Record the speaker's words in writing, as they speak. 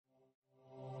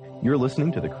You're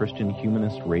listening to the Christian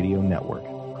Humanist Radio Network,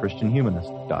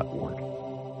 christianhumanist.org.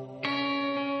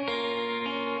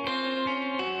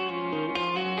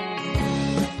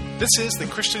 This is the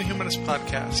Christian Humanist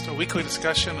Podcast, a weekly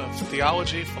discussion of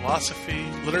theology, philosophy,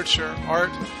 literature,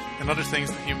 art, and other things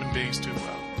that human beings do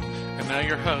well. And now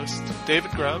your hosts,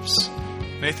 David Grubbs,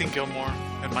 Nathan Gilmour,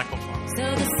 and Michael Farmer.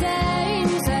 So the same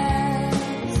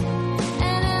says,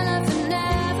 an elephant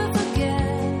never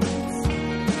forgets,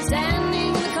 standing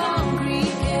in the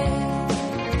concrete pit,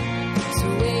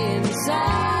 swaying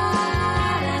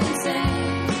sad and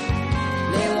sane.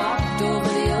 They walked over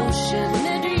the ocean,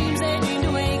 their dreams they dreamed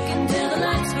awake until the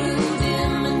lights grew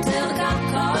dim, until the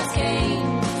cop cars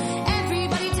came.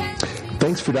 Everybody tells me.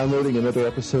 Thanks for downloading another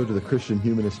episode of the Christian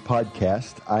Humanist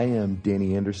Podcast. I am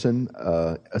Danny Anderson,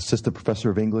 Assistant Professor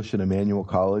of English at Emmanuel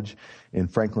College in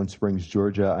Franklin Springs,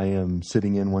 Georgia. I am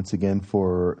sitting in once again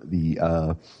for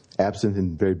the absent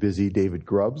and very busy David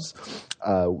Grubbs.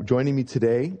 Joining me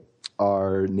today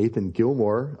are Nathan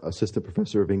Gilmour, Assistant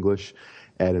Professor of English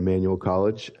at Emmanuel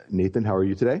College. Nathan, how are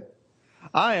you today?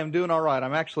 I am doing all right.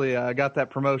 I'm actually got that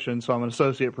promotion, so I'm an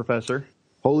associate professor.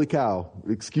 Holy cow.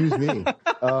 Excuse me.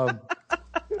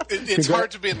 It's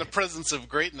hard to be in the presence of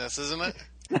greatness, isn't it?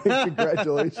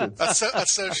 Congratulations.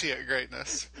 Associate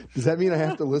greatness. Does that mean I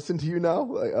have to listen to you now?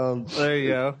 There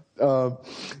you go.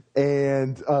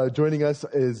 And joining us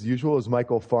as usual is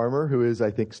Michael Farmer, who is,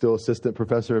 I think, still Assistant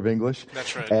Professor of English.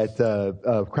 That's right. At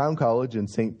Crown College in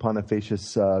St.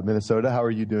 Bonifacius, Minnesota. How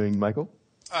are you doing, Michael?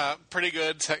 Pretty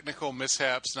good. Technical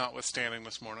mishaps notwithstanding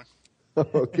this morning.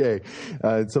 Okay.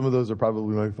 Some of those are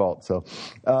probably my fault. So,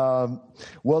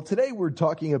 well, today we're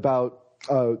talking about,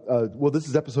 this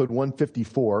is episode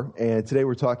 154, and today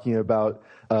we're talking about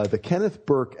the Kenneth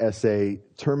Burke essay,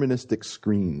 Terministic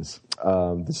Screens.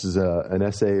 This is an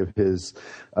essay of his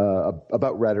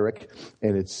about rhetoric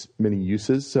and its many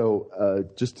uses. So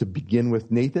just to begin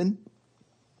with, Nathan.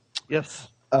 Yes.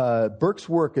 Burke's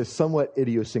work is somewhat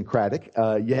idiosyncratic,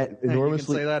 yet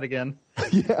enormously... You can say that again.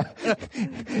 Yeah,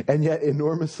 and yet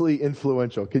enormously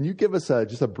influential. Can you give us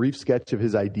just a brief sketch of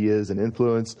his ideas and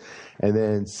influence, and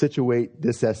then situate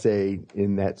this essay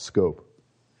in that scope?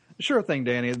 Sure thing,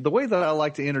 Danny. The way that I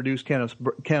like to introduce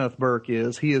Kenneth Burke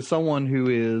is he is someone who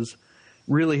is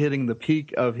really hitting the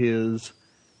peak of his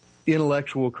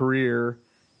intellectual career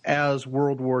as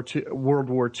World War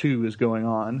II is going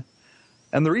on.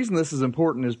 And the reason this is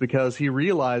important is because he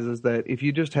realizes that if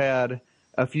you just had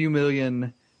a few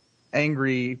million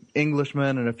angry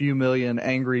Englishmen and a few million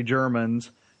angry Germans,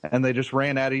 and they just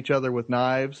ran at each other with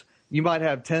knives, you might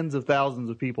have tens of thousands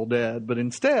of people dead. But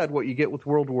instead, what you get with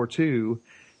World War II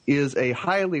is a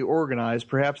highly organized,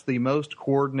 perhaps the most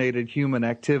coordinated human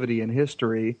activity in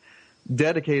history,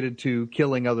 dedicated to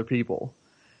killing other people.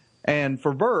 And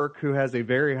for Burke, who has a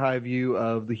very high view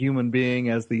of the human being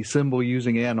as the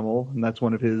symbol-using animal, and that's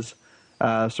one of his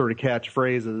sort of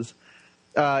catchphrases,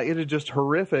 it is just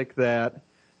horrific that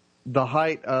the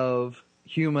height of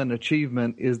human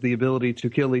achievement is the ability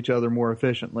to kill each other more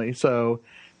efficiently. So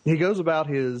he goes about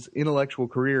his intellectual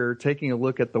career taking a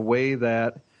look at the way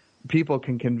that people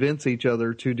can convince each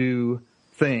other to do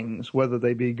things, whether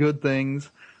they be good things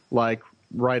like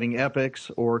writing epics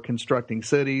or constructing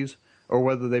cities, or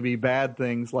whether they be bad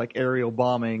things like aerial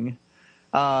bombing.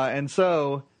 And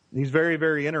so he's very,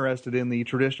 very interested in the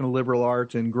traditional liberal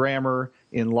arts, in grammar,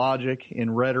 in logic,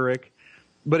 in rhetoric.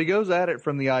 But he goes at it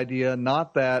from the idea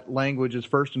not that language is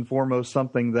first and foremost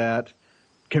something that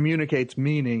communicates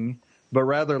meaning, but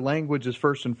rather language is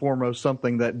first and foremost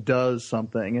something that does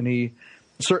something. And he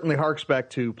certainly harks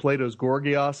back to Plato's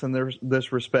Gorgias in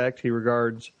this respect. He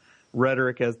regards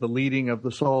rhetoric as the leading of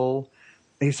the soul.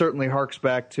 He certainly harks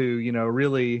back to,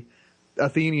 really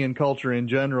Athenian culture in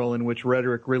general, in which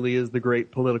rhetoric really is the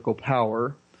great political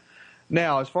power.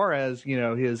 Now, as far as,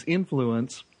 his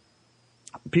influence,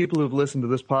 people who've listened to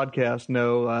this podcast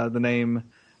know the name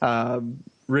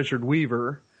Richard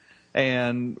Weaver.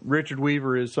 And Richard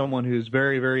Weaver is someone who's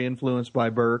very, very influenced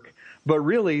by Burke. But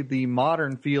really, the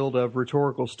modern field of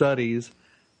rhetorical studies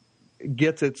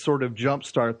gets its sort of jump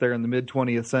start there in the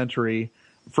mid-20th century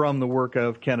from the work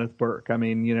of Kenneth Burke. I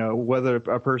mean, whether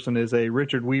a person is a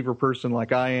Richard Weaver person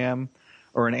like I am,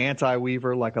 or an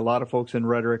anti-Weaver like a lot of folks in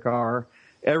rhetoric are,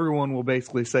 everyone will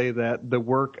basically say that the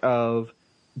work of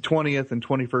 20th and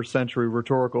 21st century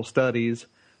rhetorical studies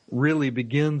really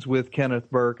begins with Kenneth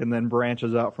Burke and then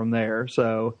branches out from there.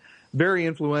 So very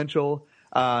influential.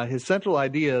 His central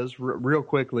ideas, real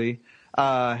quickly,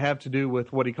 have to do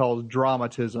with what he calls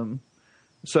dramatism.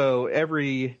 So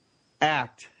every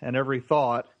act and every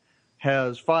thought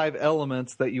has 5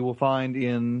 elements that you will find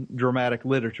in dramatic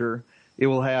literature. it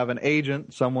will have an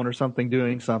agent, someone or something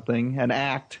doing something, an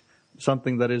act,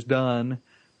 something that is done,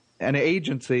 an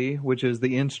agency, which is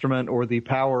the instrument or the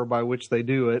power by which they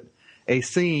do it, a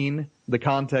scene, the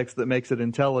context that makes it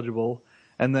intelligible,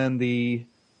 and then the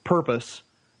purpose,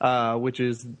 which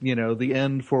is, the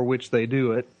end for which they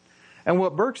do it. And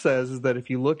what Burke says is that if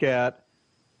you look at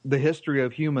the history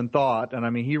of human thought, and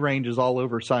I mean, he ranges all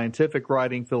over scientific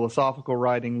writing, philosophical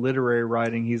writing, literary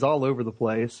writing, he's all over the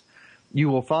place, you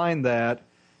will find that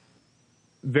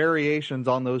variations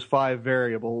on those 5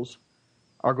 variables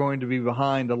are going to be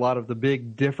behind a lot of the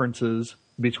big differences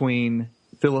between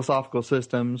philosophical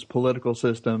systems, political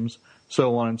systems,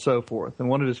 so on and so forth. And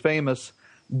one of his famous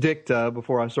dicta,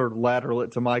 before I sort of lateral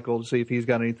it to Michael to see if he's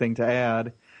got anything to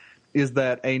add, is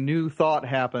that a new thought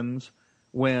happens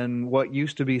when what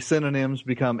used to be synonyms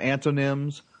become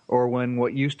antonyms, or when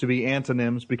what used to be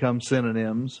antonyms become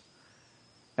synonyms.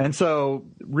 And so,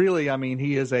 really, I mean,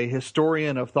 he is a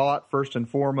historian of thought, first and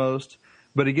foremost,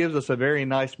 but he gives us a very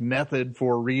nice method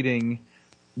for reading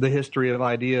the history of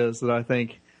ideas that I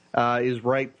think is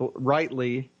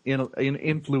rightly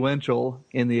influential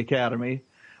in the Academy.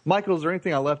 Michael, is there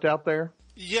anything I left out there?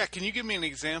 Yeah, can you give me an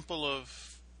example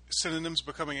of synonyms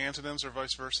becoming antonyms or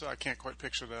vice versa? I can't quite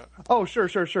picture that. Oh, sure.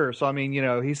 So, I mean,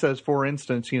 he says, for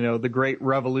instance, the great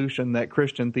revolution that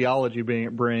Christian theology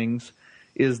brings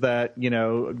is that,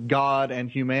 God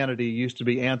and humanity used to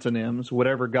be antonyms.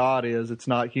 Whatever God is, it's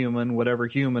not human. Whatever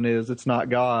human is, it's not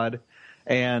God.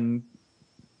 And,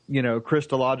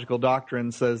 Christological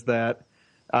doctrine says that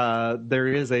there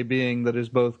is a being that is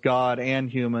both God and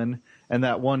human, and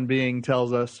that one being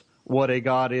tells us what a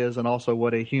God is and also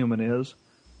what a human is.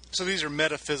 So these are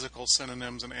metaphysical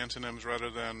synonyms and antonyms rather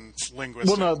than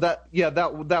linguistic. Well, no,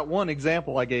 that one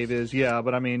example I gave is,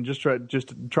 but I mean, just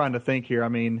trying to think here. I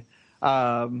mean,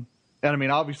 and I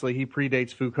mean, obviously he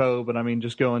predates Foucault, but I mean,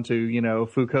 just going to,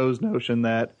 Foucault's notion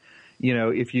that,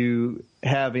 if you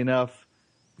have enough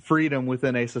freedom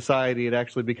within a society, it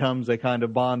actually becomes a kind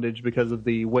of bondage because of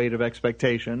the weight of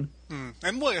expectation.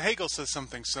 And Hegel says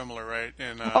something similar, right?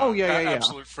 In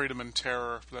Absolute Freedom and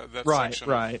Terror, that section.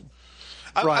 Right.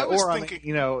 I was or, thinking,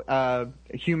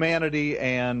 humanity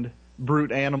and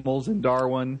brute animals in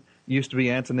Darwin used to be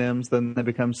antonyms, then they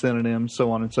become synonyms,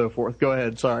 so on and so forth. Go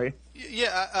ahead, sorry.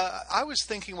 Yeah, I was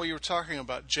thinking while you were talking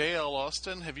about J.L.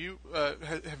 Austin, have you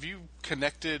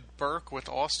connected Burke with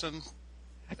Austin?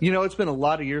 It's been a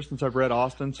lot of years since I've read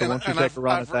Austin, so why don't you take a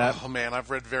run at that? Oh, man, I've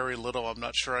read very little. I'm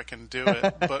not sure I can do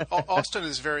it. But Austin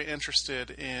is very interested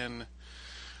in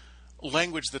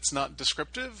language that's not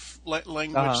descriptive,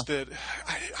 language that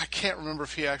I can't remember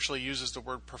if he actually uses the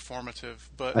word performative,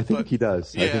 but I think he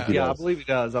does. Yeah, I believe he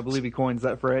does. I believe he coins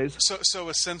that phrase. So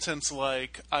a sentence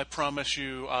like "I promise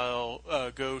you, I'll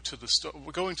go to the store."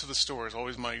 Going to the store is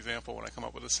always my example when I come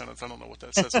up with a sentence. I don't know what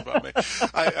that says about me.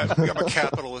 I'm a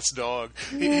capitalist dog.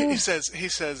 He says,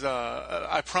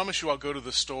 "I promise you, I'll go to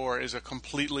the store" is a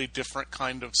completely different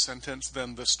kind of sentence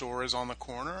than "the store is on the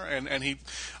corner." And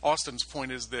Austin's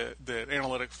point is that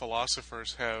analytic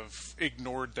philosophers have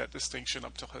ignored that distinction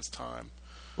up till his time.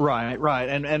 Right.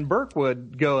 And Burke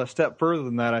would go a step further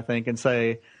than that, I think, and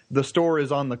say the store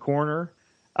is on the corner,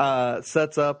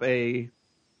 sets up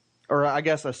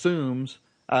assumes,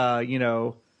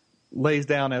 lays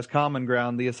down as common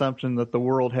ground the assumption that the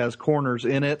world has corners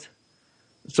in it.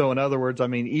 So in other words, I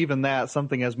mean, even that,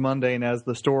 something as mundane as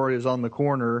the store is on the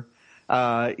corner,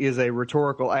 is a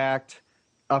rhetorical act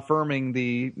affirming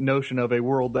the notion of a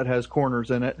world that has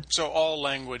corners in it. So all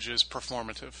language is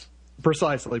performative.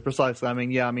 Precisely.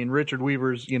 I mean, Richard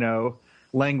Weaver's,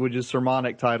 language is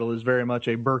sermonic title is very much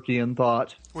a Burkean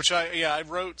thought. Which I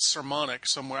wrote sermonic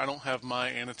somewhere. I don't have my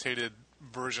annotated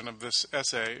version of this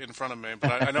essay in front of me,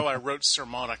 but I know I wrote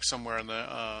sermonic somewhere in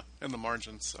the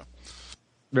margins. So.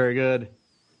 Very good.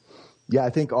 Yeah, I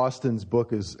think Austin's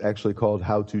book is actually called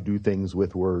How to Do Things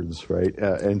with Words, right?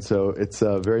 And so it's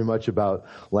very much about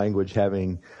language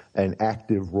having an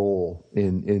active role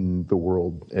in the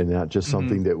world and not just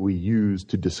something that we use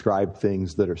to describe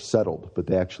things that are settled, but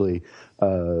they actually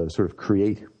sort of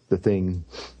create the thing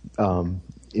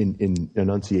in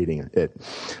enunciating it.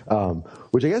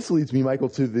 Which I guess leads me, Michael,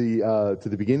 to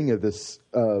the beginning of this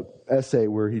essay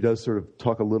where he does sort of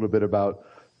talk a little bit about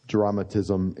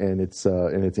dramatism and its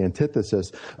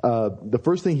antithesis. The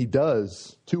first thing he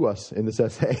does to us in this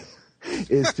essay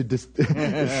is to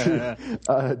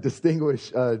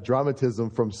distinguish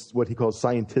dramatism from what he calls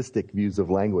scientistic views of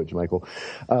language. Michael,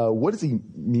 what does he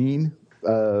mean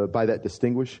by that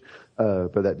distinction,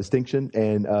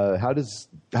 and how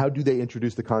do they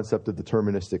introduce the concept of the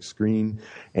deterministic screen,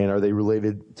 and are they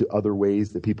related to other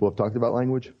ways that people have talked about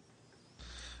language?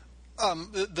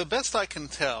 The best I can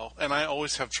tell, and I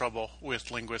always have trouble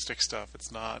with linguistic stuff.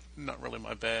 It's not really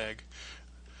my bag.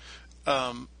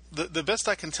 The best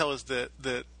I can tell is that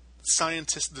the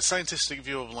scientific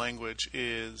view of language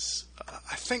is,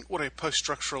 I think, what a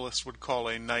post-structuralist would call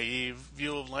a naive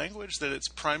view of language, that its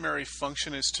primary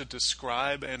function is to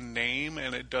describe and name,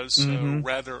 and it does so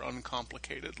rather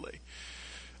uncomplicatedly.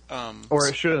 Or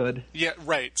it should. Yeah,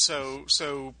 right. So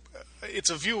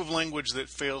it's a view of language that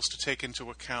fails to take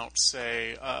into account,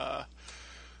 say,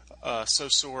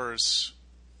 Saussure's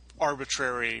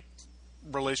arbitrary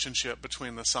relationship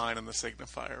between the sign and the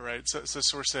signifier, right? So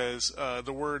Saussure says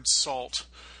the word salt.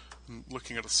 I'm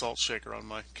looking at a salt shaker on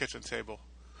my kitchen table.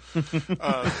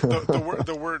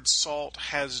 The word salt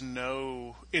has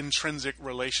no intrinsic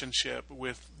relationship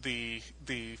with the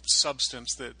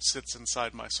substance that sits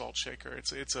inside my salt shaker.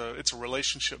 It's a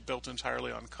relationship built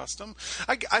entirely on custom.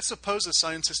 I suppose a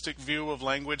scientistic view of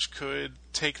language could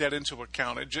take that into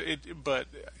account. But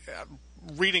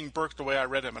reading Burke the way I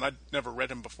read him, and I'd never read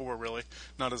him before, really,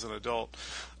 not as an adult.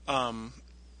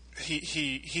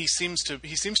 He seems to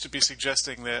be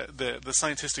suggesting that the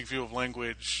scientific view of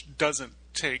language doesn't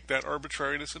take that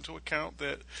arbitrariness into account,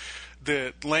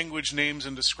 that language names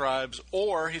and describes,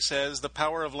 or he says the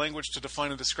power of language to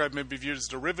define and describe may be viewed as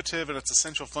derivative, and its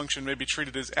essential function may be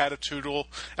treated as attitudinal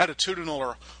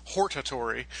or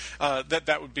hortatory.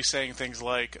 That would be saying things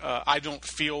like I don't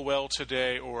feel well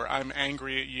today, or I'm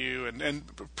angry at you, and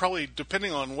probably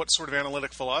depending on what sort of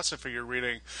analytic philosophy you're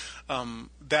reading,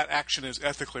 that action is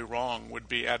ethically wrong would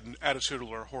be attitudinal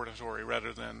or hortatory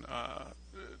rather than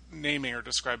naming or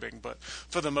describing. But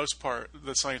for the most part,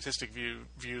 the scientistic view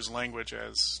views language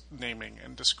as naming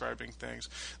and describing things.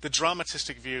 The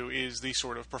dramatistic view is the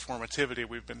sort of performativity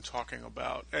we've been talking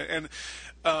about, and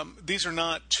these are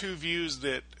not two views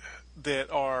that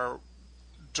are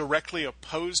directly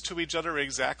opposed to each other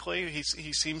exactly.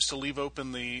 He seems to leave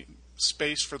open the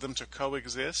space for them to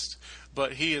coexist,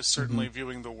 but he is certainly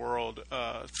viewing the world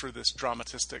through this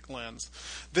dramatistic lens.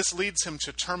 This leads him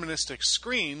to terministic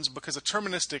screens, because a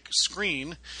terministic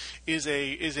screen is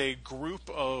a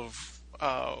group of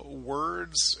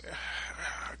words,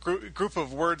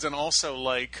 and also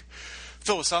like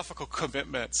philosophical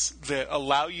commitments that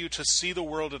allow you to see the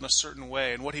world in a certain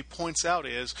way. And what he points out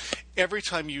is every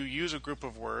time you use a group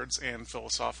of words and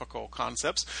philosophical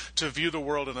concepts to view the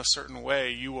world in a certain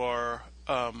way, you are,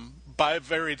 by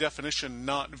very definition,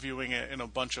 not viewing it in a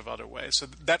bunch of other ways. So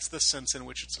that's the sense in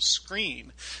which it's a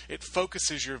screen. It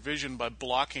focuses your vision by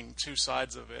blocking two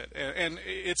sides of it. And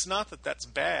it's not that that's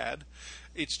bad.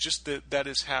 It's just that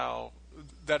is how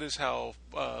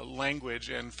language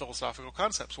and philosophical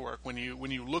concepts work. When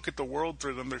you look at the world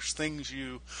through them, there's things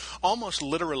you almost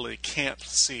literally can't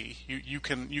see. You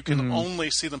can only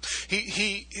see them.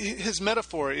 His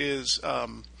metaphor is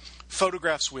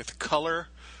photographs with color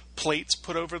plates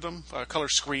put over them, color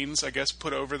screens, I guess,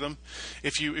 put over them.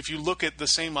 If you look at the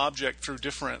same object through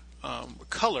different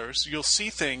colors, you'll see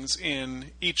things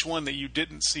in each one that you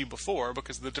didn't see before,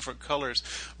 because the different colors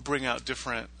bring out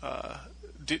different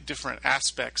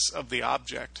aspects of the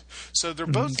object. So they're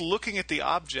both looking at the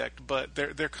object, but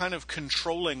they're kind of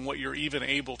controlling what you're even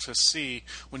able to see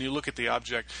when you look at the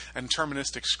object, and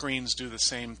terministic screens do the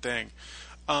same thing.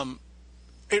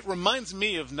 It reminds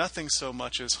me of nothing so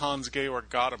much as Hans Georg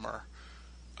Gadamer,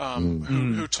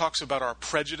 who talks about our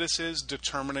prejudices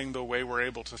determining the way we're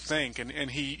able to think,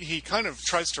 and he kind of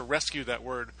tries to rescue that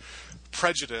word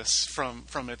prejudice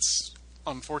from its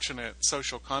unfortunate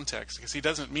social context, because he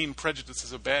doesn't mean prejudice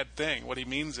is a bad thing. What he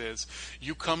means is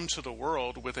you come to the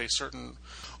world with a certain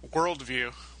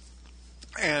worldview,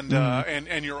 and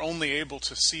you're only able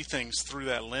to see things through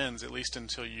that lens, at least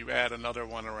until you add another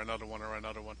one or another one or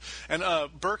another one. And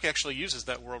Burke actually uses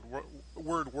that word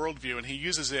worldview, and he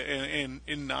uses it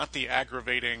in not the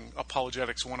aggravating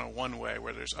apologetics 101 way,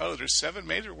 where there's 7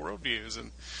 major worldviews,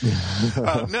 and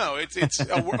no, it's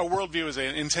a worldview is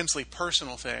an intensely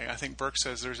personal thing. I think Burke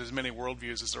says there's as many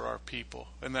worldviews as there are people,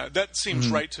 and that seems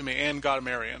right to me, and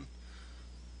Gadamerian.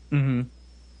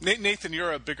 Nathan,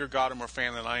 you're a bigger Gadamer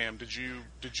fan than I am. Did you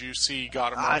see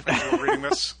Gadamer when you were reading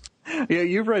this? Yeah,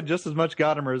 you've read just as much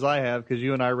Gadamer as I have, because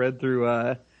you and I read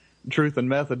through Truth and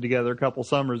Method together a couple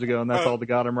summers ago, and that's all the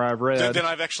Gadamer I've read. Then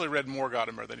I've actually read more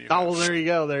Gadamer than you have. Oh,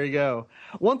 well, there you go.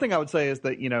 One thing I would say is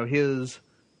that, his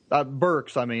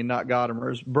Burke's, not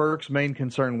Gadamer's, Burke's main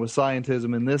concern with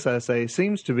scientism in this essay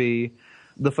seems to be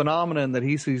the phenomenon that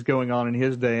he sees going on in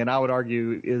his day, and I would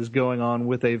argue is going on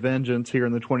with a vengeance here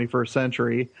in the 21st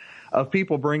century, of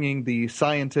people bringing the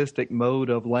scientific mode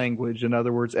of language, in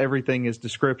other words, everything is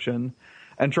description,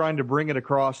 and trying to bring it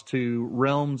across to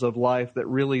realms of life that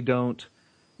really don't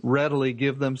readily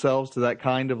give themselves to that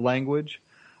kind of language.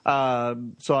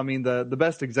 So, I mean, the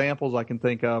best examples I can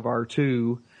think of are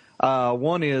two.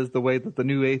 One is the way that the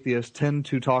new atheists tend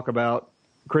to talk about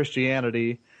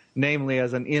Christianity, namely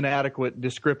as an inadequate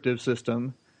descriptive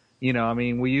system. You know, I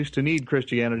mean, we used to need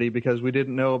Christianity because we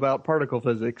didn't know about particle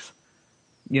physics,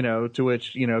 you know, to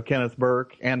which, you know, Kenneth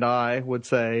Burke and I would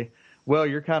say, well,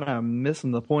 you're kind of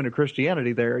missing the point of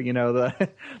Christianity there. You know,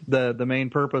 the main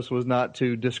purpose was not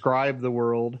to describe the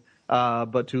world,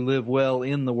 but to live well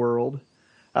in the world.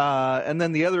 And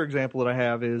then the other example that I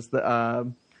have is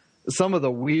some of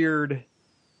the weird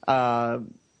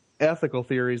ethical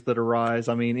theories that arise,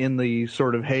 I mean, in the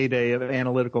sort of heyday of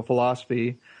analytical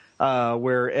philosophy,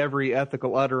 where every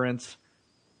ethical utterance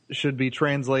should be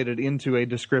translated into a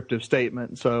descriptive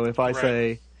statement. So if I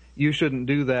say, you shouldn't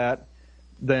do that,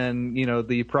 then, you know,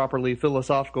 the properly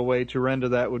philosophical way to render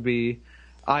that would be,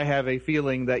 I have a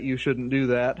feeling that you shouldn't do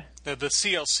that. It's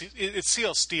C.L.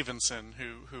 Stevenson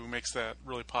who makes that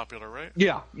really popular, right?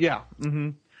 Yeah. Mm-hmm.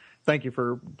 Thank you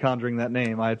for conjuring that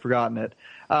name. I had forgotten it.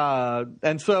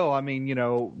 And so, I mean, you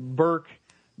know, Burke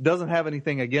doesn't have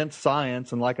anything against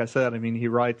science. And like I said, I mean, he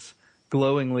writes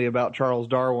glowingly about Charles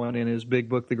Darwin in his big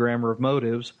book, The Grammar of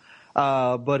Motives.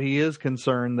 But he is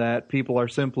concerned that people are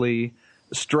simply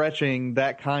stretching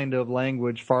that kind of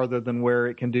language farther than where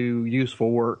it can do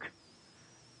useful work.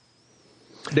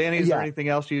 Danny, is there anything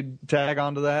else you'd tag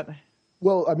onto that?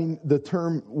 Well, I mean, the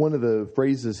term, one of the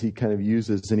phrases he kind of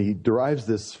uses, and he derives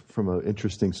this from an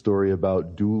interesting story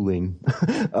about dueling.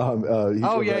 But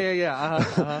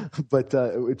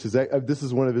which is this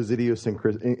is one of his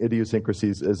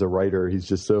idiosyncrasies as a writer. He's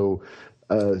just so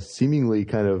seemingly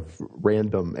kind of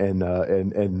random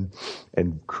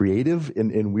and creative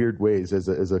in weird ways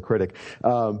as a critic.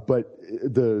 But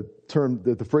the term,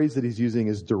 the phrase that he's using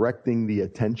is directing the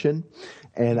attention,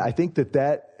 and I think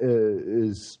that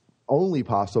is only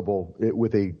possible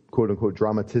with a quote-unquote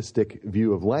dramatistic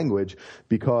view of language,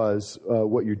 because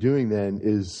what you're doing then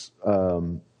is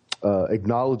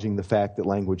acknowledging the fact that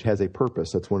language has a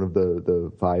purpose. That's one of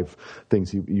the five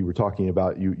things you were talking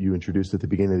about, you introduced at the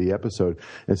beginning of the episode.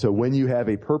 And so when you have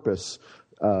a purpose,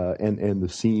 and the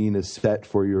scene is set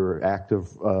for your act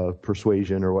of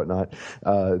persuasion or whatnot,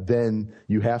 then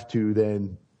you have to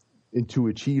then, and to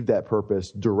achieve that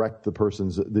purpose, direct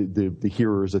the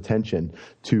hearer's attention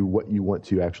to what you want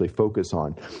to actually focus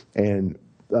on. And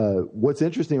what's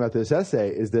interesting about this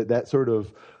essay is that sort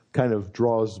of kind of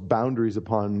draws boundaries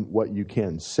upon what you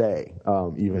can say,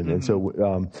 even. Mm-hmm. And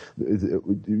so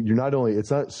you're not only,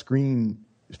 it's not screen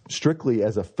strictly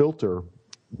as a filter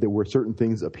that where certain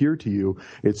things appear to you,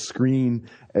 it's screen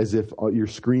as if you're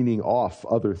screening off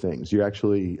other things. You're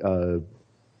actually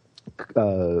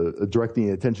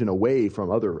directing attention away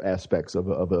from other aspects of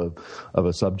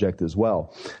a subject as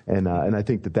well, and I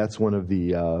think that's one of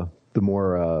the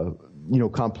more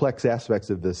complex aspects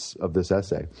of this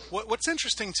essay. What's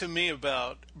interesting to me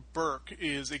about Burke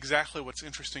is exactly what's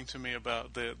interesting to me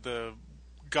about the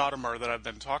Gilmour that I've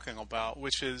been talking about,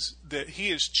 which is that he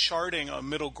is charting a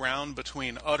middle ground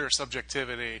between utter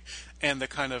subjectivity and the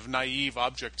kind of naive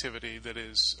objectivity that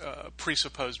is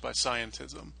presupposed by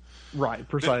scientism. Right,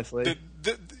 precisely.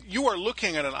 You are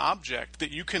looking at an object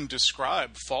that you can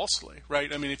describe falsely,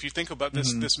 right? I mean, if you think about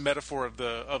this metaphor of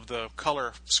the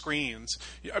color screens,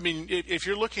 I mean, if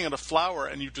you're looking at a flower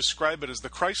and you describe it as the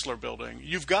Chrysler Building,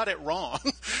 you've got it wrong.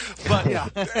 But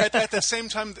at the same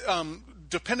time,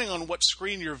 depending on what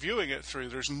screen you're viewing it through,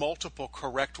 there's multiple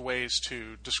correct ways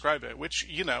to describe it, which,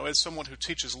 as someone who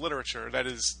teaches literature, that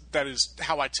is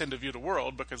how I tend to view the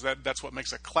world, because that's what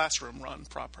makes a classroom run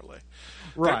properly.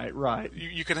 Right.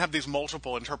 You can have these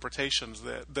multiple interpretations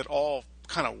that all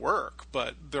kind of work,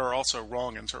 but there are also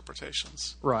wrong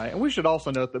interpretations. Right. And we should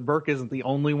also note that Burke isn't the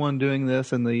only one doing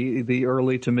this in the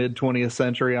early to mid 20th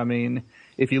century. I mean,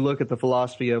 if you look at the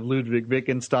philosophy of Ludwig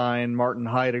Wittgenstein, Martin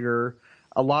Heidegger,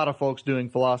 a lot of folks doing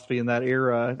philosophy in that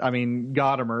era, I mean,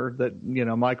 Gilmour, that,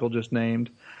 Michael just named,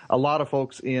 a lot of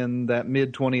folks in that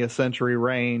mid-20th century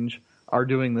range are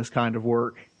doing this kind of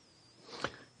work.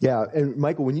 Yeah, and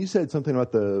Michael, when you said something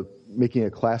about making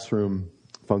a classroom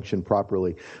function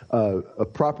properly, I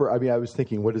was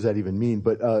thinking, what does that even mean?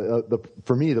 But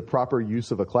for me, the proper use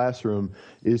of a classroom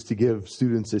is to give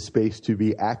students a space to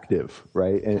be active,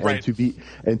 right? And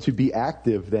to be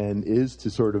active then is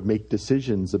to sort of make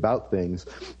decisions about things,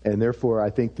 and therefore I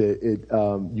think that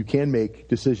you can make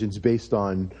decisions based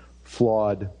on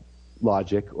flawed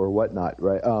logic or whatnot,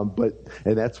 right?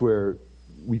 And that's where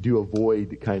we do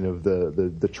avoid kind of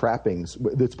the trappings.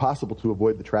 It's possible to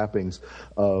avoid the trappings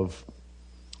of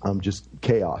just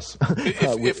chaos.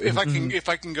 If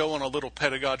I can go on a little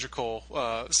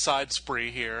pedagogical side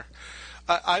spree here,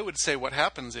 I would say what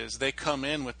happens is they come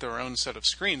in with their own set of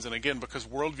screens, and again, because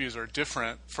worldviews are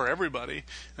different for everybody,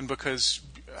 and because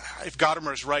if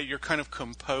Gadamer's right, you're kind of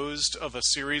composed of a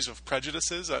series of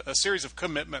prejudices, a series of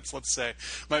commitments, let's say,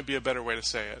 might be a better way to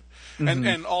say it. Mm-hmm.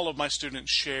 And all of my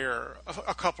students share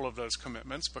a couple of those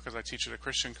commitments because I teach at a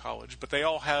Christian college, but they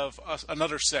all have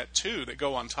another set, too, that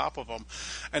go on top of them.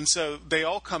 And so they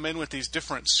all come in with these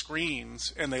different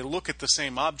screens, and they look at the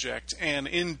same object, and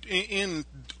in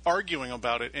arguing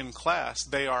about it in class,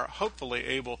 they are hopefully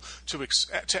able to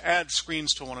add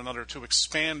screens to one another to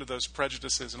expand those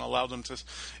prejudices and allow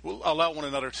one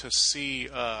another to see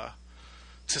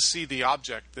the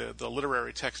object, the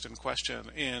literary text in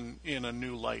question, in a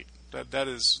new light.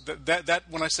 That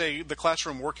when I say the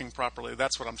classroom working properly,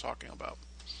 that's what I'm talking about.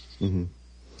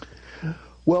 Mm-hmm.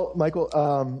 Well, Michael,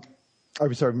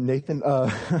 I'm sorry, Nathan.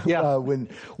 Yeah.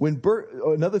 When Burke,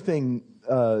 another thing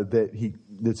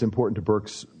that's important to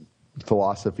Burke's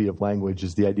philosophy of language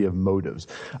is the idea of motives.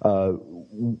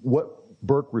 What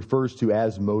Burke refers to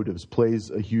as motives plays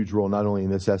a huge role not only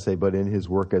in this essay but in his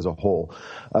work as a whole.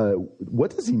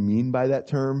 What does he mean by that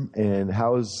term, and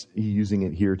how is he using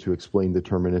it here to explain the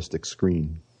deterministic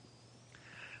screen?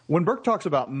 When Burke talks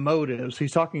about motives,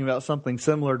 he's talking about something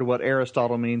similar to what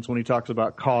Aristotle means when he talks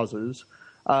about causes.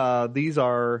 These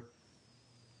are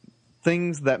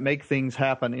things that make things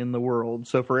happen in the world.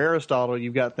 So for Aristotle,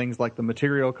 you've got things like the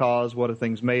material cause, what a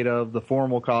thing's made of, the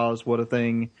formal cause, what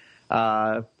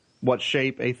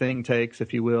shape a thing takes,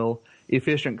 if you will,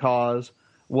 efficient cause,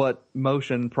 what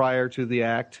motion prior to the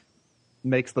act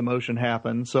makes the motion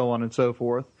happen, so on and so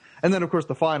forth. And then, of course,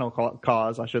 the final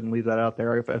cause, I shouldn't leave that out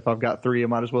there. If I've got three, I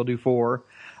might as well do four.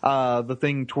 The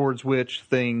thing towards which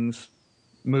things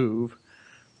move.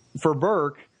 For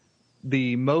Burke,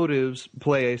 the motives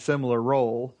play a similar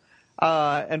role.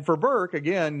 And for Burke,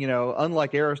 again,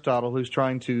 unlike Aristotle, who's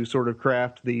trying to sort of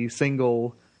craft the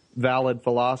single valid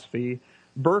philosophy,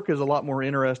 Burke is a lot more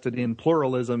interested in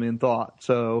pluralism in thought.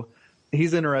 So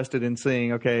he's interested in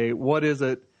seeing, okay, what is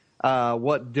it,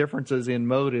 what differences in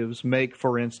motives make,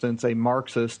 for instance, a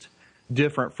Marxist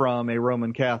different from a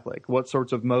Roman Catholic? What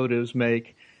sorts of motives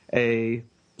make a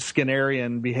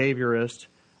Skinnerian behaviorist,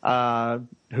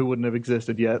 who wouldn't have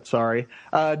existed yet,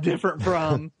 different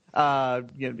from,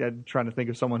 I'm trying to think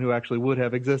of someone who actually would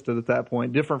have existed at that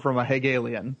point, different from a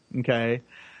Hegelian, okay?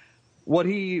 What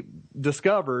he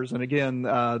discovers, and again,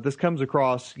 this comes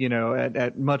across,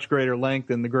 at much greater length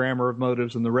in the grammar of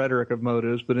motives and the rhetoric of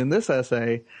motives, but in this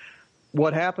essay,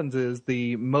 what happens is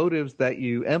the motives that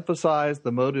you emphasize,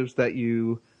 the motives that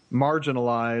you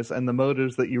marginalize, and the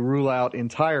motives that you rule out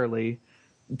entirely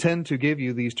tend to give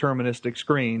you these terministic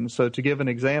screens. So to give an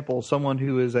example, someone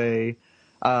who is a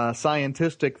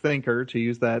scientistic thinker, to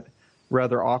use that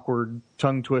rather awkward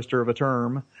tongue twister of a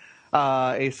term,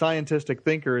 a scientistic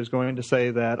thinker is going to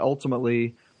say that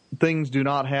ultimately things do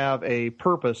not have a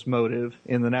purpose motive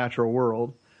in the natural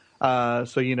world. So,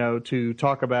 to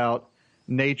talk about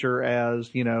nature as,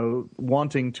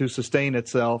 wanting to sustain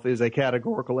itself is a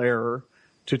categorical error.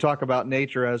 To talk about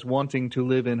nature as wanting to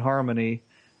live in harmony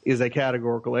is a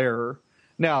categorical error.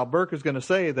 Now, Burke is going to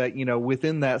say that,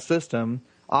 within that system,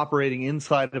 operating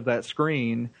inside of that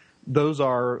screen, those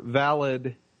are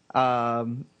valid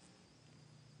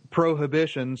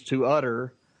prohibitions to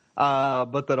utter,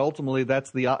 but that ultimately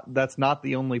that's not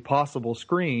the only possible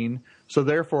screen. So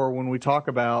therefore, when we talk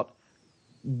about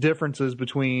differences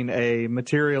between a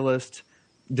materialist,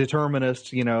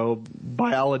 determinist,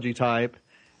 biology type,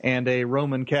 and a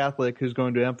Roman Catholic who's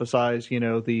going to emphasize,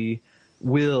 the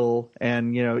will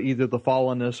and, either the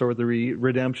fallenness or the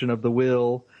redemption of the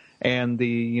will and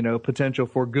the, potential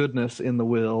for goodness in the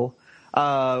will,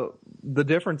 the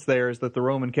difference there is that the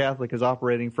Roman Catholic is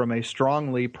operating from a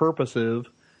strongly purposive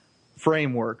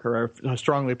framework or a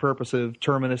strongly purposive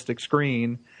terministic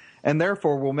screen, and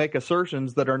therefore will make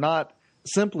assertions that are not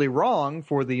simply wrong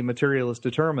for the materialist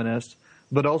determinist,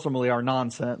 but ultimately are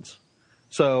nonsense.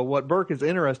 So what Burke is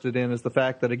interested in is the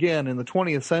fact that, again, in the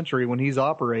 20th century when he's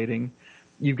operating,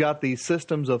 you've got these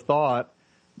systems of thought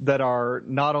that are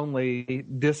not only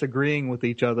disagreeing with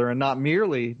each other and not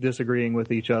merely disagreeing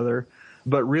with each other,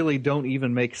 but really don't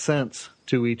even make sense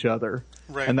to each other.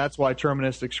 Right. And that's why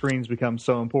terministic screens become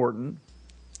so important.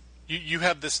 You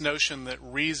have this notion that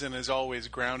reason is always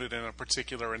grounded in a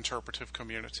particular interpretive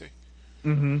community.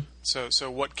 Mm-hmm.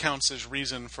 So what counts as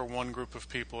reason for one group of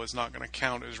people is not going to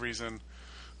count as reason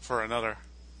for another.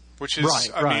 Which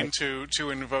is, right. To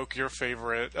invoke your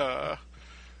favorite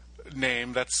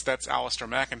name, that's Alistair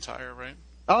McIntyre, right?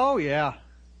 Oh, yeah.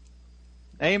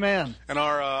 Amen. And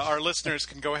our listeners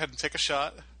can go ahead and take a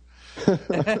shot.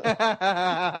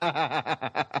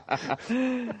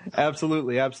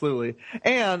 Absolutely.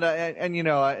 And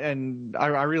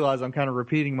I realize I'm kind of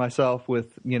repeating myself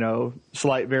with,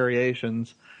 slight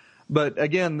variations. But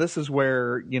again, this is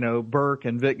where, Burke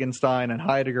and Wittgenstein and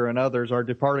Heidegger and others are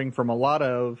departing from a lot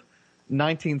of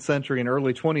 19th century and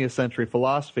early 20th century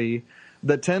philosophy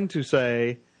that tend to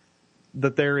say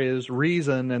that there is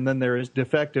reason and then there is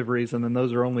defective reason, and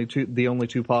those are the only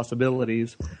two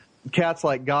possibilities. Cats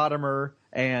like Gadamer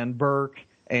and Burke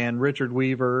and Richard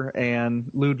Weaver and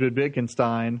Ludwig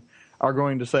Wittgenstein are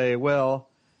going to say, well,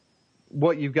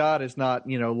 what you've got is not,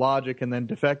 logic and then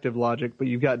defective logic, but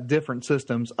you've got different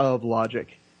systems of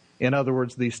logic. In other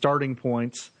words, the starting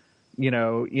points,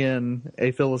 in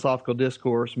a philosophical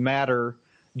discourse matter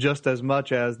just as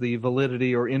much as the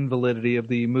validity or invalidity of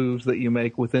the moves that you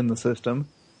make within the system.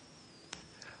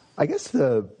 I guess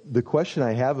the question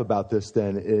I have about this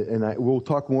then, and we'll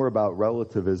talk more about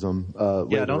relativism later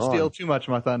Yeah, don't steal on. Too much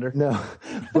of my thunder. No,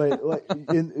 but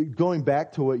going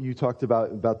back to what you talked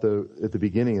about at the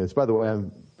beginning. By the way,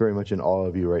 I'm very much in awe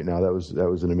of you right now. That was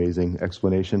an amazing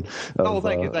explanation.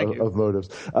 Thank you. Of motives.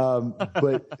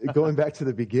 But going back to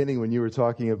the beginning when you were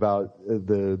talking about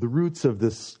the roots of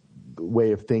this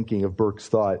way of thinking of Burke's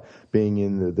thought being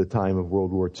in the time of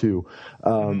World War II.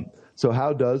 So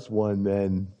how does one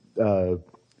then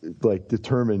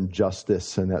determine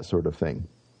justice and that sort of thing?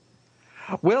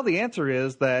 Well, the answer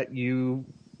is that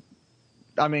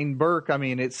Burke,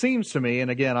 it seems to me,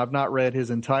 and again, I've not read his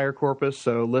entire corpus,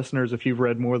 so listeners, if you've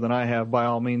read more than I have, by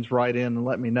all means, write in and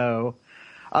let me know.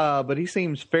 But he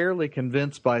seems fairly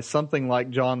convinced by something like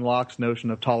John Locke's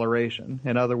notion of toleration.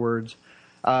 In other words,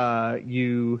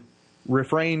 you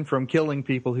refrain from killing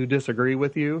people who disagree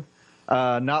with you,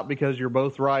 not because you're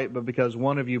both right, but because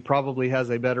one of you probably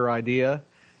has a better idea.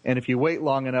 And if you wait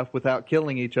long enough without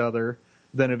killing each other,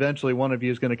 then eventually one of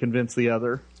you is going to convince the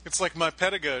other. It's like my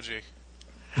pedagogy.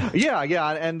 Yeah,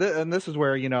 and this is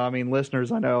where,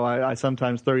 listeners, I know I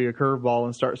sometimes throw you a curveball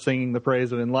and start singing the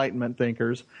praise of Enlightenment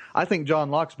thinkers. I think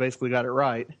John Locke's basically got it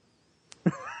right.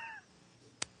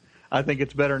 I think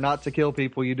it's better not to kill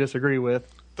people you disagree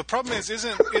with. The problem is,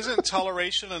 isn't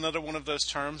toleration another one of those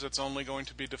terms that's only going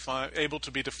to be able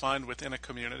to be defined within a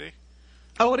community?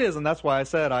 Oh, it is, and that's why I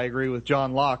said I agree with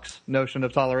John Locke's notion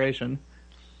of toleration.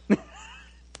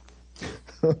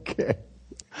 Okay.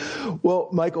 Well,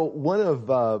 Michael, one of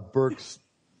Burke's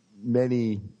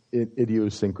many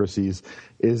idiosyncrasies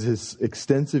is his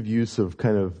extensive use of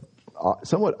kind of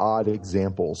somewhat odd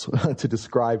examples to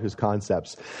describe his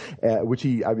concepts, which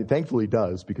he, thankfully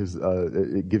does because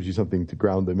it gives you something to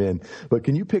ground them in. But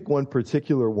can you pick one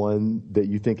particular one that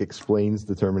you think explains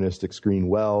deterministic screen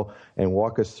well and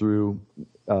walk us through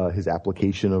his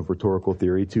application of rhetorical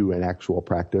theory to an actual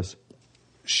practice?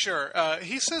 Sure.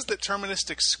 He says that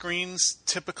deterministic screens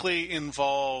typically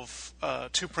involve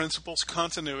two principles: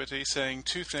 continuity, saying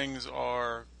two things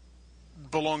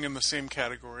belong in the same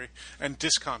category, and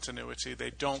discontinuity,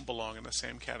 they don't belong in the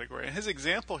same category. And his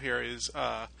example here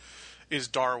is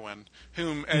Darwin,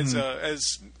 whom,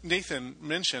 as Nathan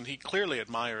mentioned, he clearly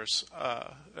admires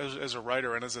as a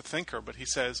writer and as a thinker. But he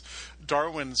says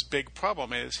Darwin's big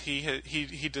problem is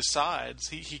he decides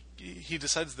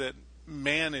that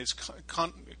man is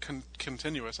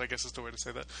continuous, I guess is the way to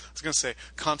say that. I was going to say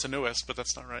continuous, but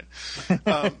that's not right.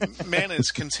 Man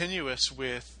is continuous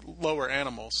with lower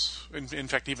animals. In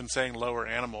fact, even saying lower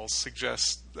animals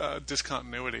suggests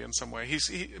discontinuity in some way.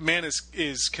 Man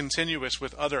is continuous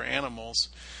with other animals,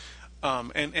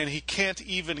 and he can't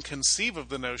even conceive of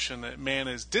the notion that man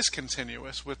is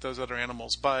discontinuous with those other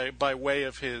animals by way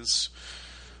of his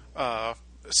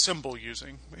symbol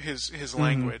using, his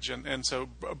language. And so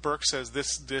Burke says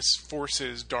this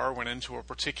forces Darwin into a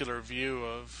particular view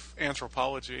of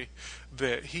anthropology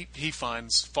that he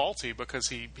finds faulty, because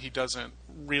he doesn't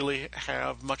really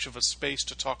have much of a space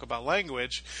to talk about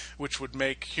language, which would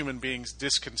make human beings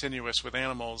discontinuous with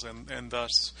animals, and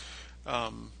thus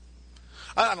I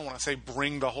don't want to say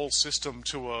bring the whole system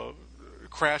to a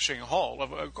crashing halt.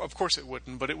 Of course it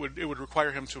wouldn't, but it would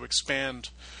require him to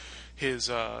expand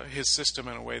his system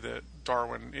in a way that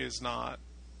Darwin is not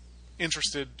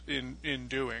interested in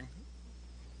doing.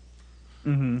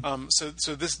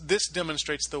 So this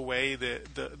demonstrates the way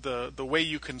that the way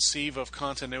you conceive of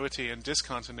continuity and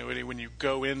discontinuity when you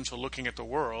go into looking at the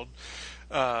world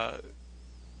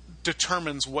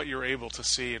determines what you're able to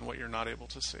see and what you're not able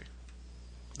to see.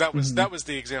 That was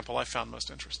the example I found most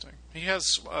interesting. He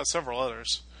has several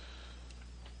others.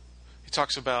 He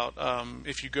talks about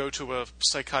if you go to a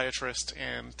psychiatrist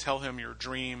and tell him your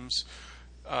dreams,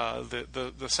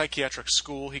 the psychiatric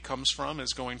school he comes from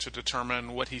is going to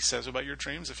determine what he says about your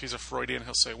dreams. If he's a Freudian,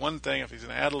 he'll say one thing. If he's an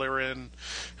Adlerian,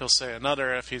 he'll say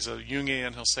another. If he's a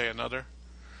Jungian, he'll say another.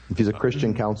 If he's a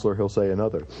Christian counselor, he'll say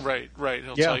another. Right.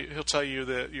 He'll tell you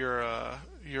that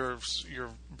your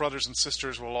brothers and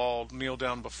sisters will all kneel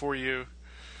down before you.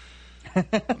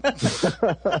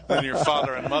 Then your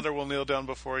father and mother will kneel down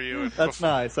before you. That's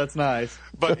nice.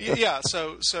 But yeah,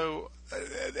 so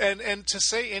and to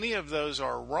say any of those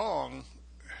are wrong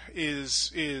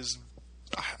is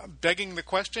begging the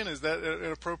question. Is that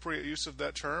an appropriate use of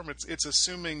that term? It's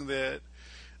assuming that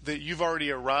you've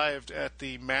already arrived at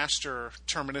the master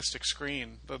terministic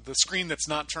screen, the screen that's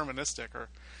not terministic, or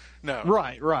no,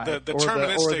 right. The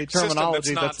terministic or the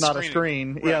terminology that's not a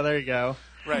screen. Right. Yeah, there you go.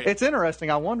 Right. It's interesting.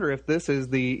 I wonder if this is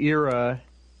the era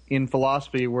in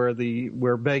philosophy where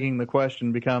begging the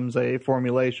question becomes a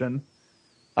formulation.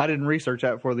 I didn't research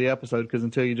that for the episode because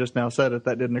until you just now said it,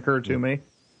 that didn't occur to me.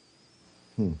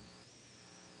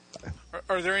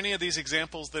 Are there any of these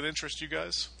examples that interest you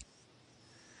guys?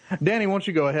 Danny, why don't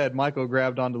you go ahead? Michael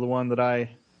grabbed onto the one that I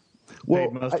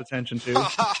paid most attention to.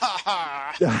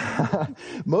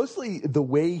 Mostly the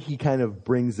way he kind of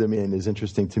brings them in is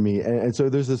interesting to me. And so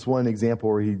there's this one example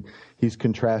where he's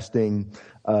contrasting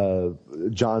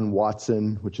John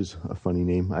Watson, which is a funny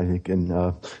name, I think,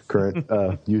 in current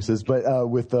uses, but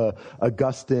with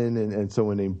Augustine and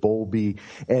someone named Bowlby.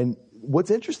 And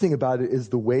what's interesting about it is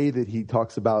the way that he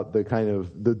talks about the kind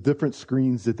of the different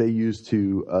screens that they use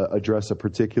to address a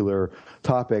particular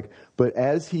topic. But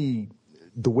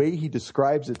the way he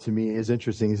describes it to me is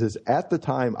interesting. He says, at the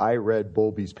time I read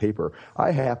Bowlby's paper,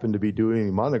 I happened to be doing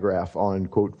a monograph on,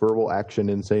 quote, verbal action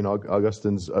in St.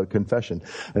 Augustine's Confession.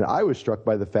 And I was struck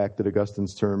by the fact that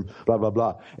Augustine's term, blah, blah,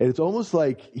 blah. And it's almost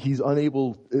like he's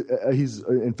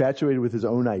infatuated with his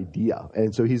own idea.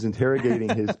 And so he's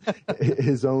interrogating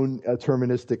his own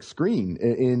terministic screen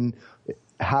in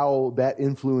how that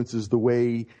influences the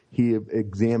way he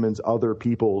examines other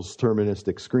people's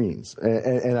terministic screens.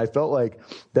 And I felt like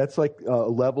that's like a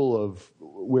level of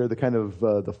where the kind of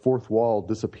the fourth wall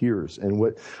disappears. And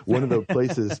one of the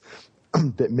places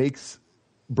that makes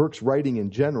Burke's writing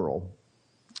in general,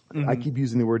 I keep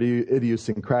using the word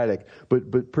idiosyncratic, but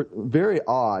very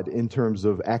odd in terms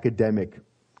of academic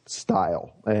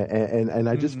style, and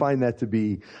I just find that to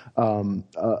be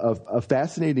a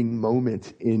fascinating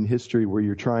moment in history where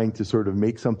you're trying to sort of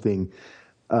make something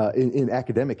in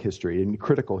academic history, in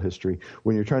critical history,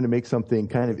 when you're trying to make something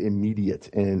kind of immediate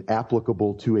and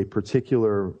applicable to a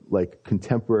particular like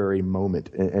contemporary moment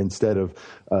instead of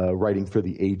writing for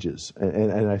the ages.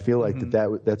 And I feel like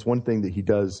that's one thing that he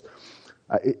does.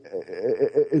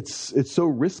 It's so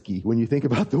risky when you think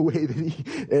about the way that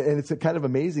and it's kind of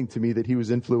amazing to me that he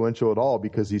was influential at all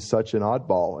because he's such an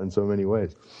oddball in so many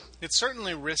ways. It's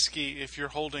certainly risky if you're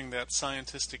holding that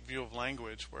scientific view of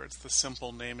language where it's the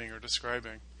simple naming or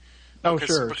describing.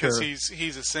 Because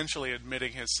he's essentially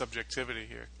admitting his subjectivity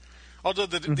here. Although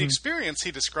the experience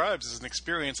he describes is an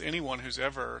experience anyone who's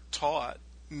ever taught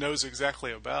knows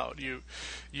exactly about.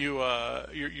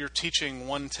 You're teaching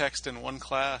one text in one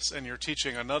class and you're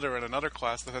teaching another in another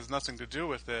class that has nothing to do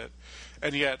with it,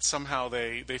 and yet somehow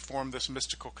they form this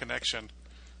mystical connection.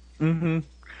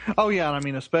 Oh yeah, and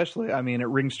it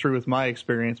rings true with my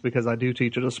experience because I do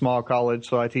teach at a small college,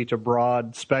 so I teach a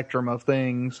broad spectrum of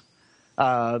things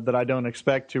that I don't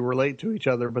expect to relate to each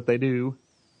other, but they do.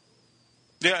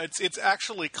 Yeah, it's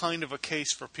actually kind of a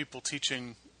case for people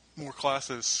teaching more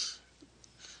classes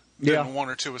than one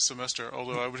or two a semester,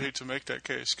 although I would hate to make that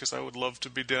case because I would love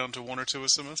to be down to one or two a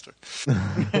semester.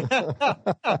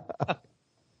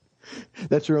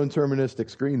 That's your own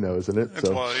terministic screen, though, isn't it?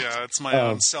 So. Well, yeah, it's my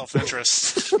own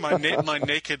self-interest, my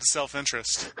naked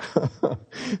self-interest.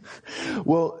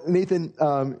 Well, Nathan,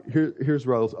 here's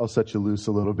where I'll set you loose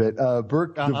a little bit.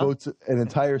 Burke devotes an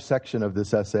entire section of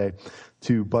this essay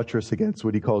to buttress against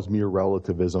what he calls mere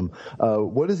relativism.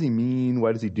 What does he mean?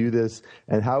 Why does he do this?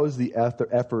 And how is the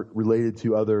effort related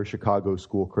to other Chicago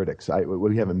school critics?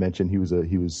 We haven't mentioned he was a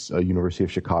University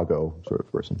of Chicago sort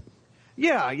of person.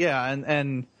 Yeah,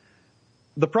 and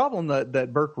the problem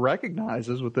that Burke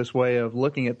recognizes with this way of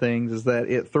looking at things is that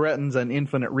it threatens an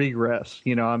infinite regress.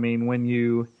 When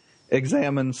you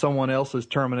examine someone else's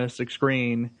terministic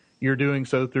screen, you're doing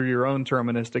so through your own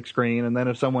terministic screen, and then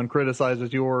if someone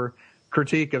criticizes your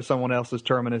critique of someone else's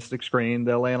terministic screen,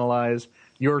 they'll analyze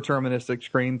your terministic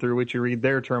screen through which you read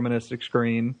their terministic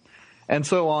screen, and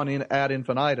so on ad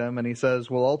infinitum. And he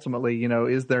says, well, ultimately,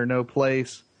 is there no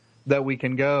place that we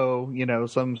can go,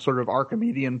 some sort of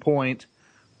Archimedean point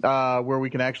where we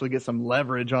can actually get some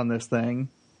leverage on this thing?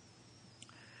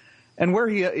 And where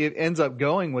it ends up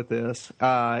going with this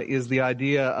is the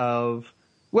idea of,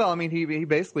 well, I mean, he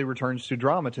basically returns to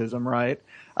dramatism, right?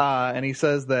 And he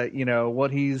says that,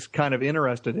 what he's kind of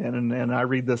interested in, and I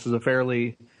read this as a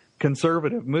fairly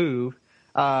conservative move,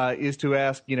 is to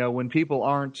ask, when people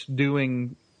aren't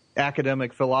doing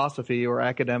academic philosophy or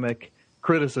academic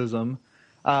criticism,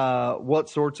 what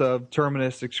sorts of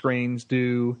terministic screens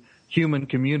do human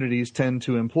communities tend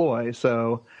to employ?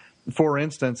 So, for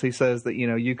instance, he says that,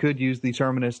 you could use the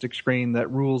terministic screen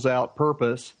that rules out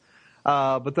purpose,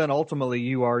 but then ultimately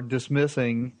you are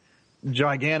dismissing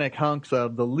gigantic hunks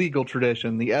of the legal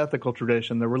tradition, the ethical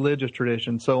tradition, the religious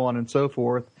tradition, so on and so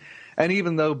forth. And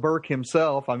even though Burke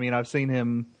himself, I mean, I've seen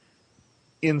him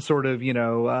in sort of,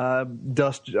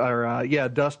 dust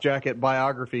jacket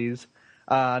biographies,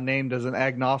 named as an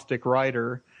agnostic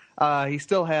writer, he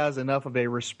still has enough of a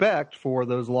respect for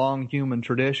those long human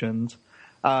traditions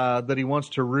that he wants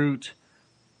to root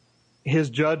his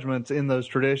judgments in those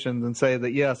traditions and say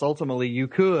that, yes, ultimately you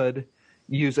could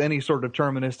use any sort of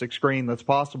terministic screen that's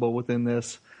possible within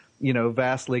this,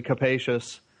 vastly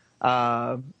capacious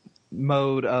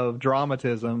mode of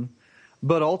dramatism.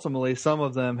 But ultimately, some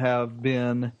of them have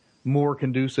been more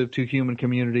conducive to human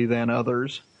community than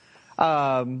others.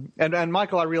 And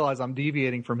Michael, I realize I'm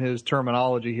deviating from his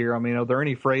terminology here. I mean, are there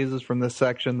any phrases from this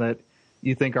section that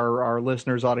you think our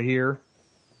listeners ought to hear?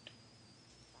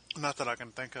 Not that I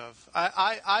can think of.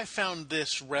 I found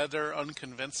this rather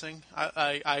unconvincing.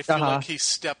 I feel like he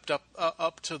stepped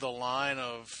up to the line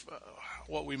of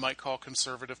what we might call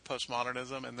conservative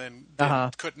postmodernism, and then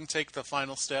couldn't take the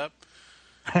final step.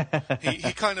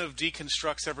 He kind of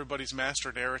deconstructs everybody's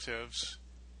master narratives,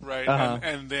 right?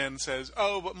 And then says,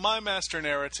 "Oh, but my master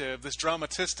narrative, this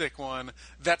dramatistic one,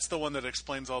 that's the one that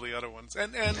explains all the other ones."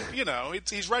 And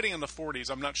he's writing in the 40s.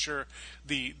 I'm not sure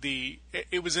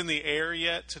it was in the air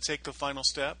yet to take the final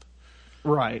step.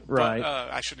 Right. But,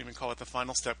 I shouldn't even call it the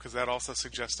final step because that also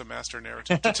suggests a master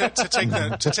narrative. To take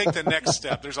the next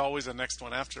step, there's always a next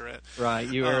one after it. Right,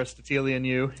 you Aristotelian,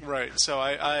 you. Right. So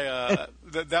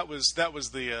that was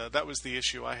the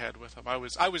issue I had with him. I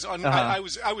was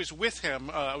with him.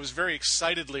 I was very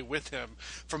excitedly with him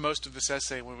for most of this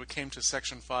essay. When we came to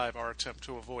section 5, our attempt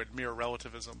to avoid mere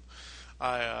relativism,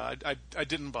 I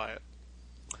didn't buy it.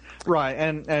 Right,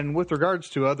 and with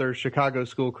regards to other Chicago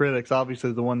school critics,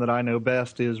 obviously the one that I know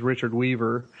best is Richard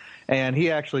Weaver, and he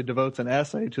actually devotes an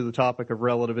essay to the topic of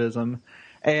relativism.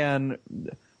 And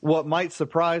what might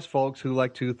surprise folks who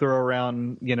like to throw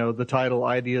around, the title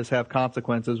 "Ideas Have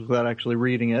Consequences" without actually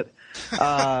reading it.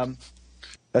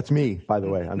 That's me, by the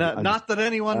way. Not that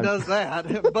anyone does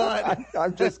that, but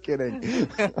I'm just kidding.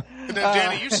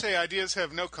 Danny, you say ideas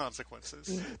have no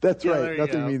consequences. That's right.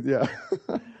 Nothing means, yeah.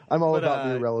 I'm all about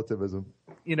mere relativism.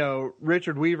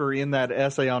 Richard Weaver in that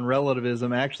essay on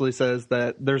relativism actually says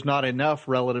that there's not enough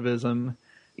relativism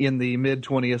in the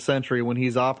mid-20th century when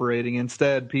he's operating.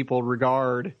 Instead, people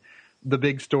regard the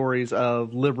big stories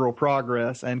of liberal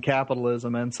progress and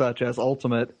capitalism and such as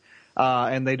ultimate,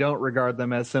 and they don't regard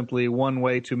them as simply one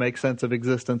way to make sense of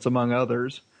existence among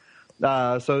others.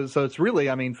 So it's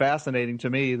really, fascinating to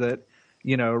me that,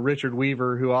 Richard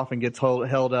Weaver, who often gets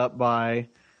held up by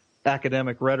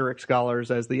academic rhetoric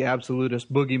scholars as the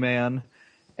absolutist boogeyman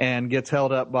and gets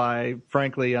held up by,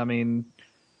 frankly,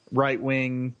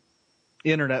 right-wing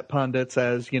internet pundits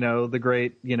as, the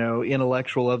great,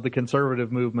 intellectual of the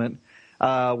conservative movement,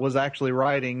 was actually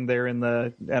writing there and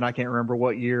I can't remember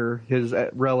what year his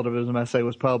relativism essay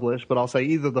was published, but I'll say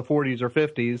either the 40s or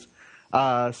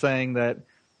 50s, saying that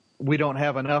we don't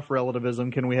have enough relativism.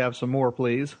 Can we have some more,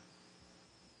 please?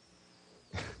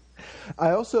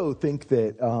 I also think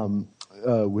that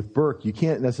with Burke, you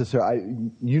can't necessarily.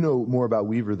 You know more about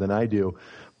Weaver than I do,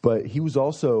 but he was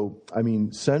also,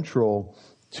 central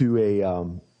to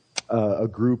a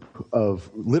group of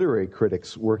literary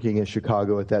critics working in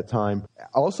Chicago at that time.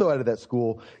 Also, out of that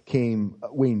school came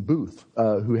Wayne Booth,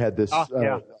 who had this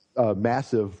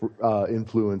massive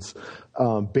influence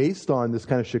based on this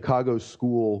kind of Chicago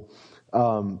school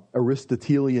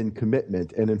Aristotelian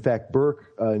commitment. And in fact, Burke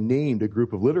named a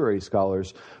group of literary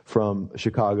scholars from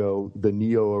Chicago the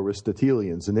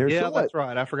Neo-Aristotelians. And that's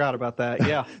right. I forgot about that.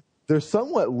 Yeah. They're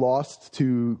somewhat lost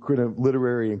to kind of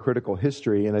literary and critical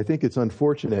history, and I think it's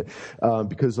unfortunate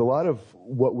because a lot of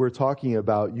what we're talking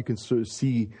about you can sort of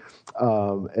see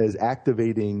as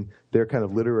activating their kind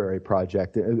of literary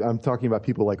project. I'm talking about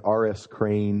people like R.S.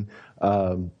 Crane,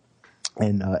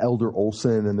 and Elder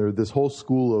Olson, and there's this whole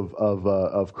school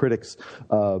of critics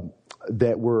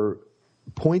that were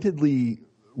pointedly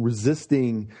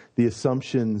resisting the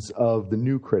assumptions of the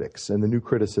new critics and the new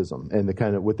criticism and the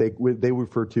kind of what they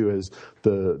refer to as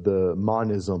the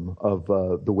monism of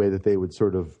the way that they would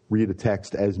sort of read a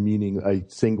text as meaning a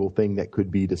single thing that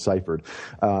could be deciphered.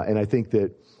 And I think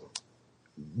that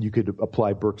you could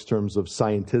apply Burke's terms of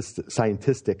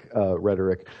scientistic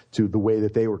rhetoric to the way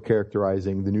that they were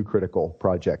characterizing the new critical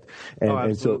project.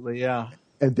 Absolutely, yeah.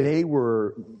 And they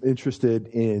were interested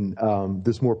in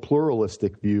this more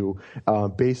pluralistic view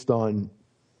based on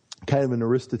kind of an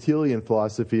Aristotelian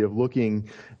philosophy of looking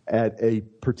at a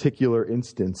particular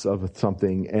instance of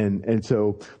something. And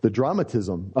so the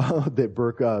dramatism that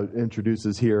Burke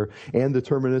introduces here and the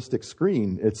terministic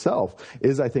screen itself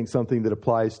is, I think, something that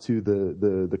applies to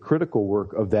the critical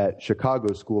work of that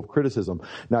Chicago school of criticism.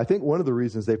 Now, I think one of the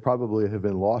reasons they probably have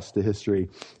been lost to history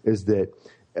is that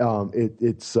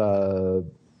it's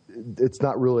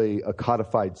not really a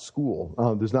codified school.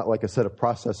 There's not like a set of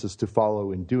processes to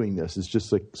follow in doing this. It's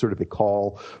just like sort of a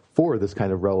call for this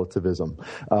kind of relativism,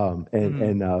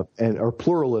 or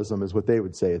pluralism is what they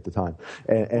would say at the time.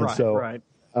 And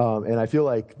I feel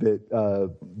like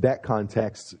that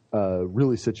context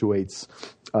really situates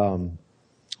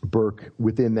Burke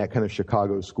within that kind of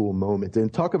Chicago school moment.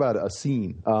 And talk about a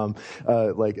scene,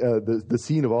 the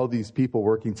scene of all these people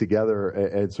working together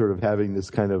and sort of having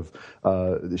this kind of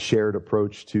shared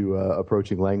approach to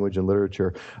approaching language and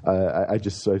literature. I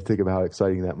think about how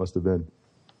exciting that must have been.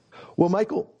 Well,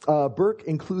 Michael, Burke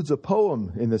includes a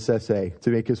poem in this essay to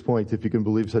make his point, if you can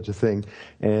believe such a thing,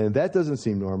 and that doesn't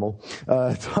seem normal.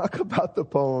 Talk about the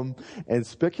poem and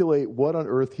speculate what on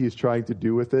earth he's trying to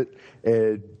do with it.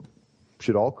 And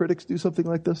should all critics do something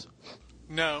like this?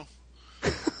 No.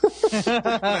 No,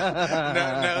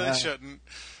 they shouldn't.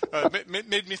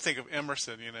 Made me think of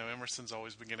Emerson. Emerson's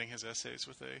always beginning his essays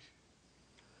with a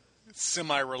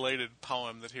semi-related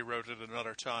poem that he wrote at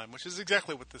another time, which is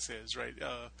exactly what this is, right?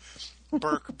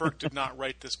 Burke did not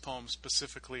write this poem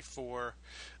specifically for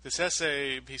this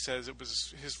essay. He says it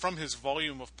was from his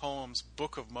volume of poems,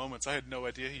 Book of Moments. I had no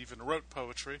idea he even wrote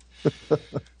poetry,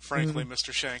 frankly,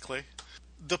 Mr. Shankly.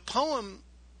 The poem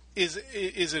is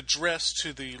addressed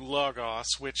to the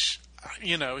Logos, which,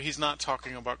 he's not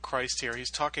talking about Christ here. He's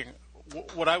talking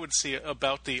what I would see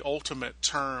about the ultimate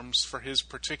terms for his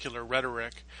particular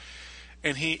rhetoric.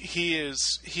 And he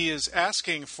is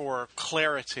asking for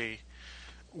clarity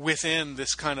within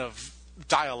this kind of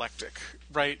dialectic,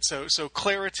 right? So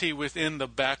clarity within the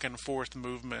back and forth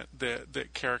movement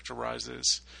that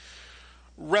characterizes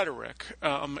rhetoric,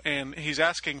 and he's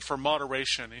asking for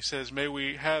moderation. He says, may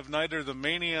we have neither the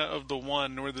mania of the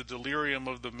one nor the delirium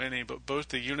of the many, but both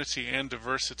the unity and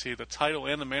diversity. The title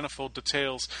and the manifold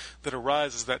details that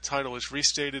arise as that title is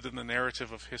restated in the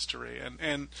narrative of history.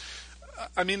 And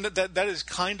I mean, that is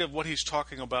kind of what he's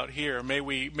talking about here. May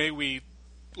we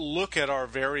look at our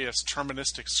various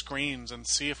terministic screens and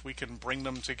see if we can bring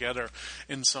them together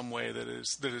in some way that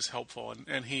is helpful.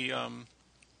 And he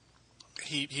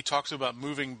talks about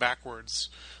moving backwards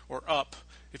or up,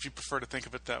 if you prefer to think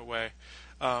of it that way,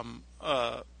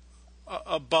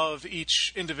 above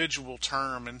each individual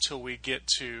term until we get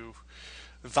to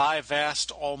thy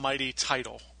vast almighty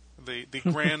title, the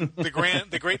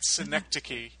great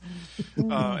synecdoche,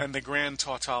 and the grand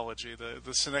tautology.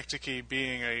 The synecdoche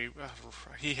being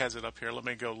he has it up here. Let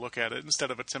me go look at it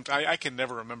instead of attempt. I can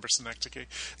never remember synecdoche.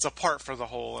 It's a part for the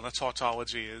whole, and a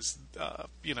tautology is A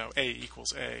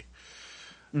equals A.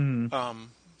 Mm-hmm.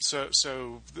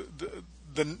 So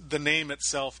the name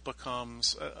itself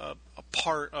becomes a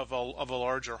part of a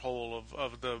larger whole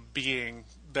of the being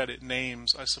that it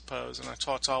names, I suppose, and a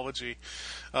tautology,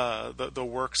 the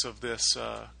works of this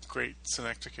great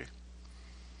synecdoche.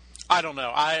 I don't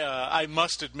know. I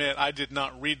must admit I did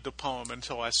not read the poem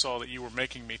until I saw that you were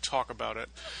making me talk about it.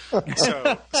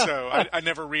 So I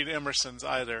never read Emerson's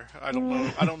either. I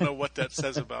don't know what that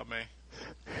says about me.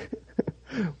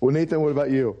 Well, Nathan, what about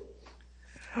you?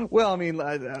 Well, I mean,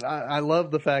 I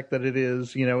love the fact that it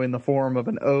is, in the form of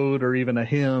an ode or even a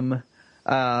hymn.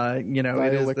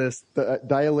 It is this. The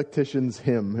Dialectician's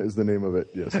Hymn is the name of it,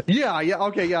 yes.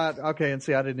 Okay, and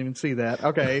see, I didn't even see that.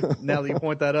 Okay, now that you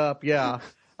point that up, yeah.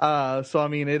 So, I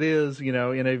mean, it is, in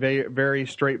a very, very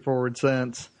straightforward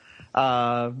sense,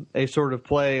 a sort of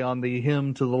play on the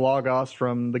hymn to the Logos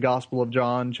from the Gospel of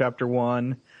John, chapter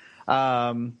 1.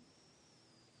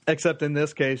 Except in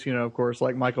this case, of course,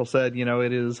 like Michael said,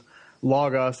 it is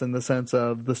Logos in the sense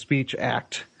of the speech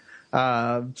act.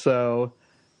 So,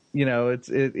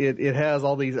 it has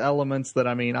all these elements that,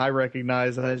 I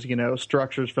recognize as,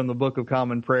 structures from the Book of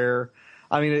Common Prayer.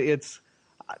 I mean,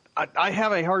 I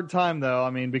have a hard time, though,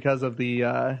 because of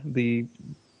the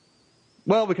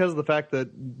Well, because of the fact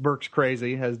that Burke's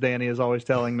crazy, as Danny is always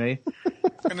telling me.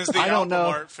 And as the album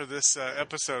art for this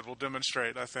episode will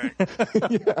demonstrate, I think.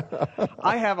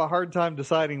 I have a hard time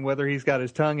deciding whether he's got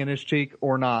his tongue in his cheek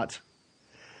or not.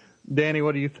 Danny,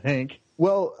 what do you think?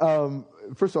 Well,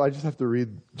 first of all, I just have to read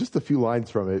just a few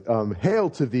lines from it. Hail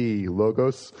to thee,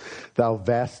 Logos, thou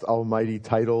vast almighty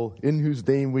title, in whose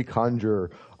name we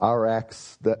conjure our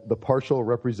acts, the partial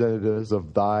representatives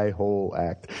of thy whole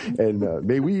act. And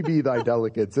may we be thy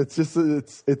delegates. It's just,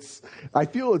 I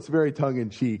feel it's very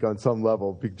tongue-in-cheek on some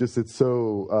level, because it's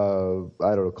so,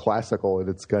 I don't know, classical in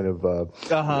its kind of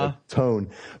tone.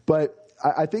 But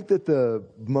I think that the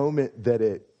moment that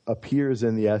it appears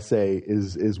in the essay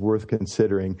is worth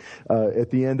considering. At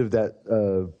the end of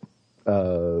that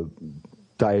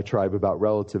diatribe about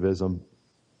relativism,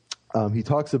 he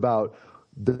talks about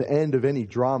the end of any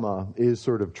drama is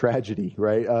sort of tragedy,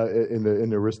 right? In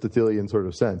the Aristotelian sort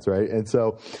of sense, right? And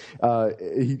so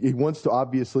he wants to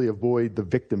obviously avoid the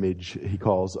victimage, he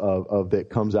calls, of that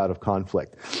comes out of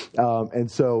conflict. And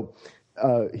so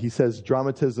he says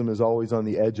dramatism is always on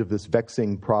the edge of this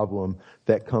vexing problem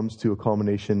that comes to a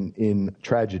culmination in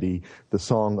tragedy, the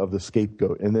song of the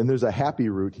scapegoat. And then there's a happy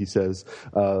route, he says,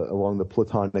 along the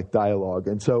Platonic dialogue.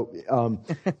 And so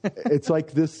it's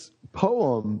like this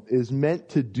poem is meant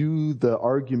to do the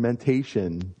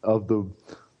argumentation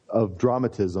of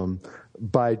dramatism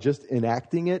by just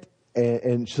enacting it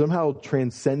and somehow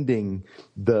transcending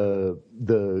the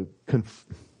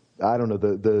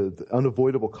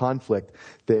unavoidable conflict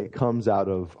that comes out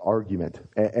of argument.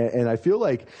 And I feel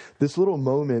like this little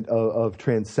moment of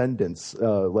transcendence,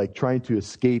 like trying to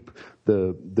escape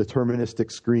the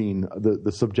deterministic screen,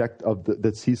 the subject of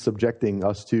that he's subjecting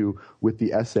us to with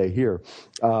the essay here.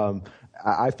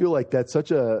 I feel like that's such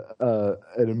an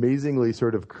amazingly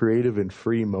sort of creative and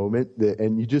free moment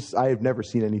I have never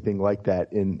seen anything like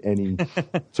that in any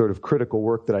sort of critical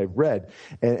work that I've read.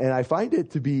 And I find it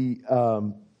to be,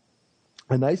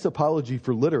 a nice apology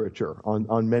for literature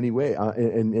in many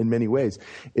ways,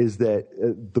 is that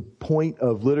the point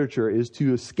of literature is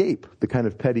to escape the kind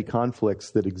of petty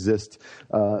conflicts that exist.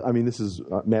 This is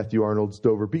Matthew Arnold's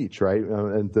Dover Beach, right?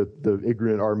 And the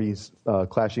ignorant armies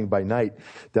clashing by night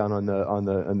down on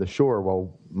the shore,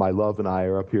 while my love and I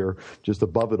are up here just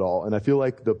above it all. And I feel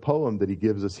like the poem that he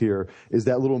gives us here is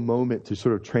that little moment to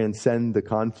sort of transcend the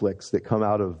conflicts that come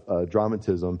out of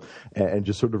dramatism and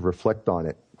just sort of reflect on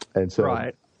it. And so,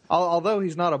 right. Although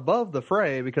he's not above the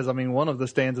fray, because, one of the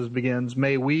stanzas begins,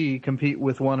 may we compete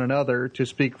with one another to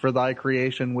speak for thy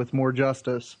creation with more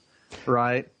justice,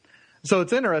 right? So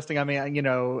it's interesting,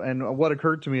 and what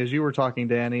occurred to me as you were talking,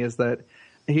 Danny, is that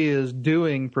he is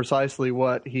doing precisely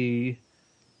what he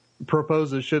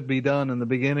proposes should be done in the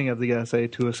beginning of the essay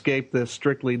to escape this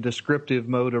strictly descriptive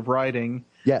mode of writing.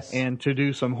 Yes. And to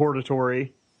do some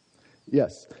hortatory.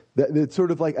 Yes, it's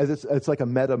sort of like it's like a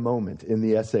meta moment in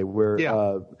the essay where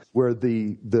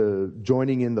the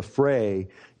joining in the fray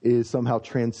is somehow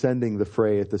transcending the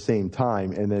fray at the same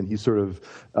time, and then he's sort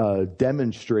of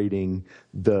demonstrating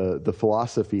the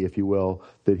philosophy, if you will,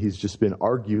 that he's just been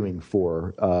arguing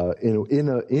for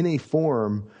in a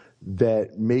form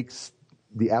that makes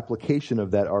the application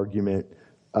of that argument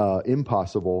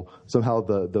impossible. Somehow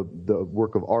the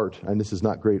work of art, and this is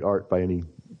not great art by any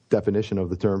definition of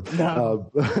the term,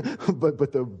 no.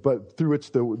 but through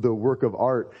which the work of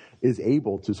art is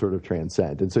able to sort of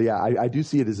transcend. And so, I do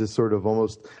see it as this sort of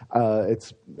almost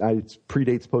it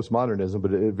predates postmodernism,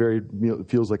 but it very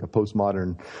feels like a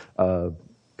postmodern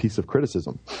piece of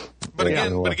criticism. But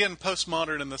again,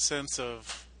 postmodern in the sense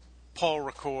of Paul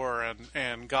Ricoeur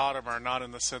and Gadamer, not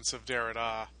in the sense of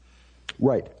Derrida.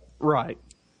 Right.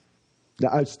 Now,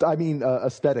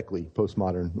 aesthetically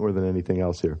postmodern more than anything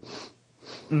else here.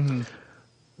 Mm-hmm.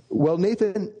 Well,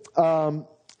 Nathan,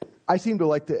 I seem to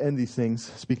like to end these things,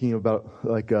 speaking about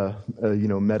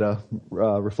meta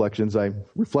reflections. I'm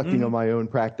reflecting on my own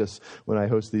practice when I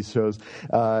host these shows.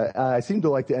 I seem to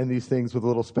like to end these things with a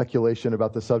little speculation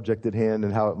about the subject at hand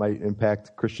and how it might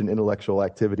impact Christian intellectual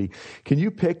activity. Can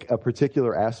you pick a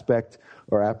particular aspect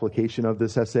or application of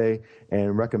this essay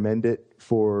and recommend it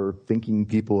for thinking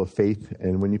people of faith?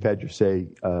 And when you've had your say,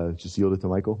 just yield it to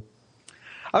Michael.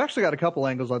 I've actually got a couple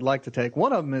angles I'd like to take.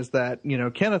 One of them is that,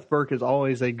 Kenneth Burke is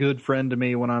always a good friend to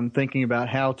me when I'm thinking about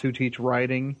how to teach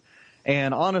writing.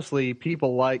 And honestly,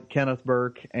 people like Kenneth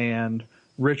Burke and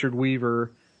Richard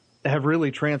Weaver have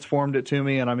really transformed it to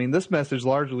me. And this message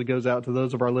largely goes out to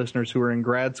those of our listeners who are in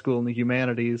grad school in the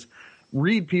humanities.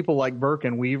 Read people like Burke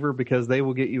and Weaver, because they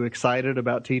will get you excited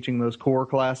about teaching those core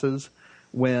classes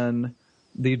when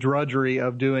the drudgery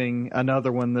of doing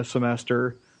another one this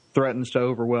semester threatens to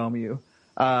overwhelm you.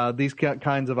 these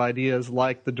kinds of ideas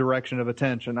like the direction of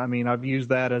attention. I mean, I've used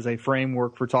that as a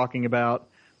framework for talking about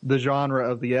the genre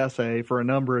of the essay for a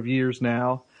number of years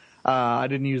now. I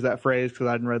didn't use that phrase because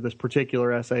I hadn't read this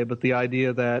particular essay, but the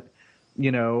idea that,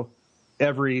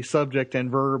 every subject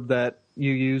and verb that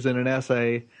you use in an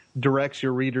essay directs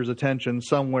your reader's attention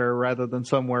somewhere rather than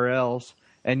somewhere else,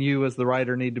 and you as the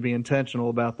writer need to be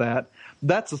intentional about that.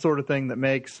 That's the sort of thing that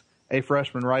makes a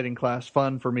freshman writing class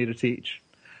fun for me to teach.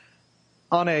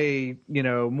 On a,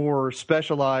 more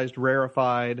specialized,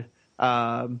 rarefied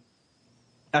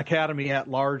academy at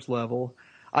large level,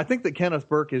 I think that Kenneth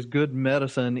Burke is good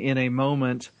medicine in a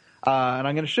moment, and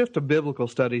I'm going to shift to biblical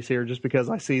studies here just because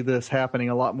I see this happening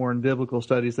a lot more in biblical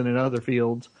studies than in other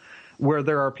fields, where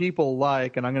there are people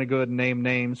like, and I'm going to go ahead and name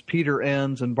names, Peter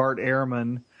Enns and Bart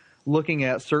Ehrman, looking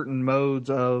at certain modes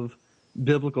of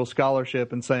biblical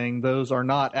scholarship and saying those are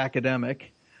not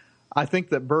academic. I think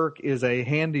that Burke is a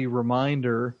handy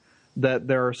reminder that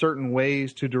there are certain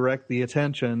ways to direct the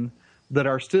attention that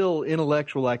are still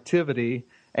intellectual activity,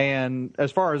 and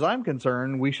as far as I'm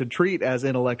concerned, we should treat as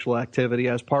intellectual activity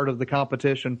as part of the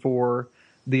competition for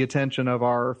the attention of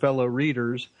our fellow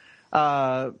readers.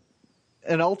 And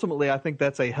ultimately, I think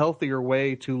that's a healthier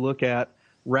way to look at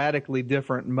radically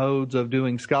different modes of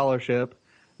doing scholarship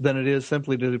than it is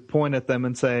simply to point at them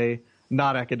and say,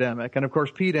 not academic. And of course,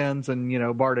 Pete Enns and,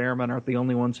 Bart Ehrman aren't the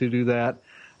only ones who do that.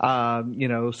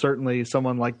 Certainly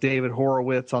someone like David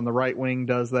Horowitz on the right wing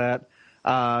does that.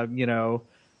 But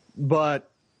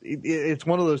it's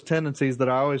one of those tendencies that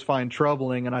I always find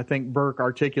troubling, and I think Burke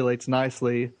articulates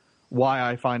nicely why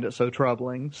I find it so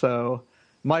troubling. So,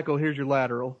 Michael, here's your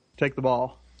lateral. Take the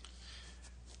ball.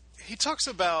 He talks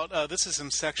about, this is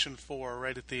in section 4,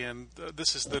 right at the end.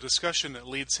 This is the discussion that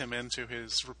leads him into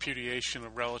his repudiation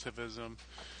of relativism,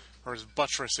 or his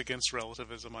buttress against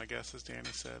relativism, I guess, as Danny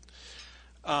said.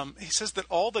 He says that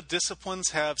all the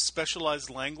disciplines have specialized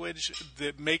language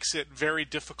that makes it very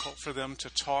difficult for them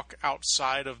to talk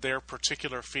outside of their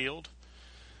particular field.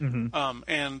 Mm-hmm.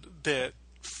 And that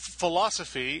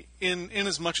philosophy, in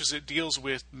as much as it deals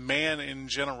with man in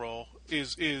general,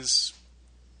 is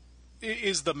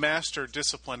the master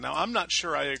discipline. Now, I'm not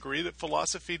sure I agree that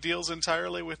philosophy deals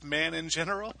entirely with man in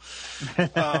general.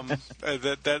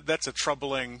 That's a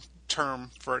troubling term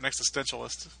for an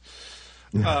existentialist.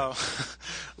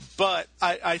 But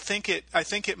I think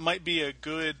it might be a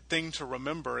good thing to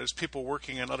remember as people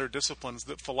working in other disciplines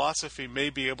that philosophy may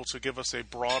be able to give us a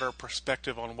broader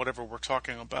perspective on whatever we're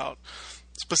talking about,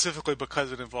 specifically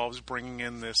because it involves bringing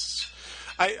in this,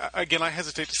 I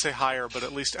hesitate to say higher, but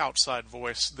at least outside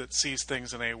voice that sees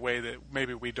things in a way that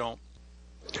maybe we don't.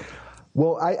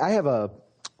 Well, I have a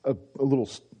little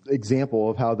example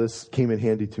of how this came in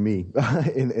handy to me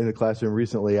in a classroom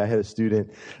recently. I had a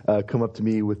student come up to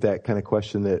me with that kind of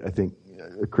question that I think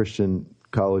a Christian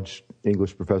college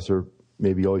English professor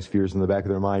maybe always fears in the back of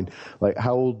their mind, like,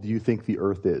 how old do you think the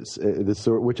Earth is?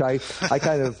 Which I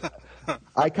kind of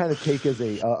take as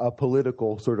a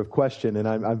political sort of question, and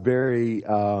I'm very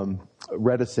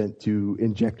reticent to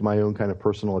inject my own kind of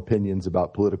personal opinions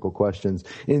about political questions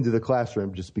into the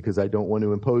classroom, just because I don't want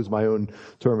to impose my own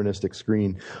terministic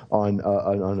screen on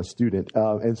a student.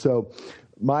 And so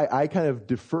I kind of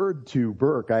deferred to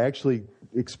Burke. I actually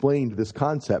explained this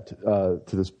concept to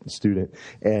this student,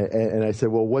 and I said,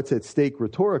 well, what's at stake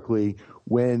rhetorically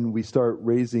when we start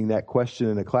raising that question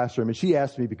in a classroom? And she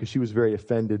asked me because she was very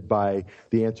offended by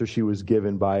the answer she was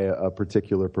given by a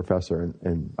particular professor,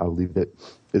 and I'll leave it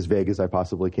as vague as I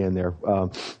possibly can there.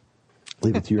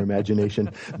 Leave it to your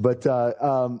imagination. But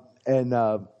so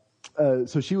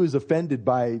she was offended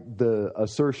by the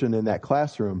assertion in that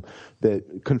classroom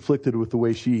that conflicted with the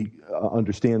way she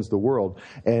understands the world.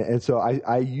 And so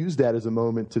I used that as a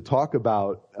moment to talk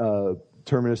about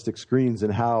terministic screens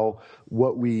and how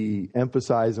what we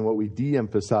emphasize and what we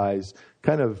de-emphasize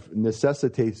kind of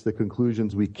necessitates the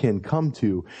conclusions we can come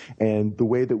to, and the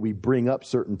way that we bring up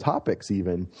certain topics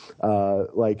even,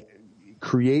 like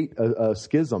create a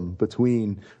schism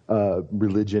between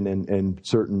religion and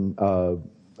certain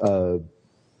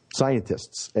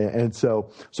scientists, and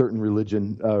so certain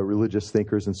religious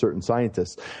thinkers and certain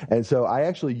scientists. And so I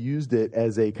actually used it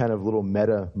as a kind of little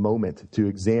meta moment to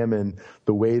examine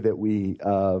the way that we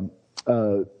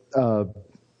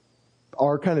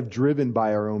are kind of driven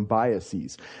by our own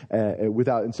biases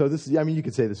and so this is, you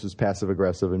could say this was passive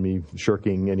aggressive and me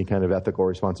shirking any kind of ethical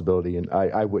responsibility, and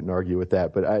I wouldn't argue with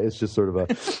that, but it's just sort of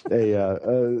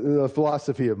a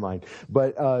philosophy of mine.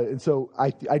 But and so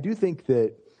I do think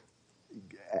that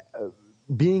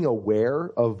being aware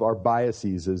of our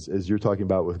biases, as you're talking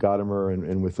about with Gilmour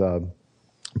and with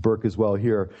Burke as well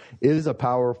here, is a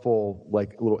powerful,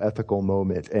 like, little ethical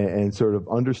moment, and sort of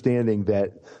understanding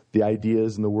that the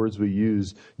ideas and the words we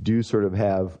use do sort of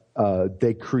have,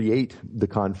 they create the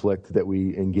conflict that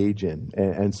we engage in.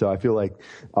 And so I feel like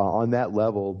on that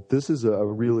level, this is a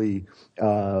really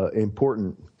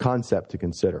important concept to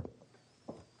consider.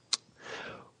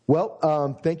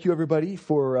 Well, thank you, everybody,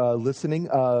 for listening.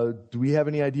 Do we have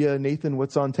any idea, Nathan,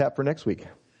 what's on tap for next week?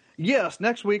 Yes,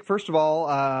 next week, first of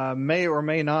all, may or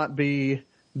may not be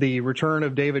the return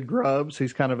of David Grubbs.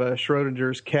 He's kind of a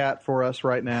Schrodinger's cat for us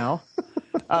right now.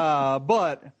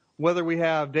 But whether we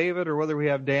have David or whether we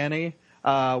have Danny,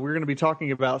 we're going to be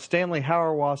talking about Stanley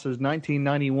Hauerwas's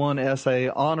 1991 essay,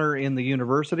 Honor in the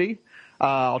University.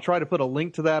 I'll try to put a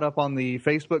link to that up on the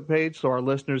Facebook page so our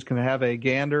listeners can have a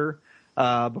gander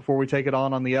before we take it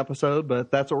on the episode.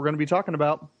 But that's what we're going to be talking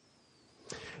about.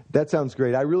 That sounds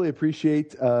great. I really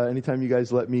appreciate anytime you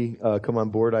guys let me come on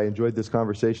board. I enjoyed this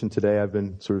conversation today. I've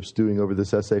been sort of stewing over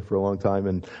this essay for a long time,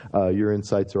 and your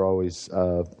insights are always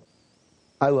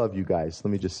I love you guys.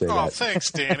 Let me just say that. Oh,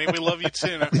 thanks, Danny. We love you,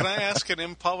 too. Now, can I ask an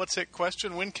impolitic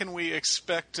question? When can we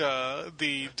expect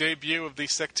the debut of the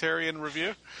Sectarian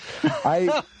Review?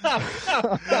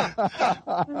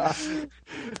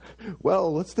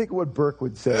 Well, let's think of what Burke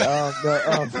would say.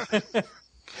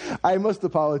 I must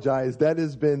apologize. That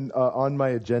has been on my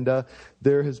agenda.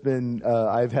 There has been,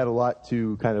 I've had a lot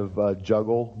to kind of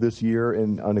juggle this year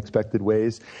in unexpected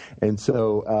ways. And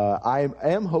so I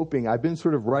am hoping, I've been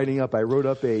sort of writing up, I wrote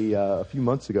up a few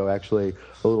months ago, actually,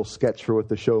 a little sketch for what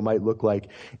the show might look like.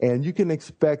 And you can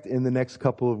expect in the next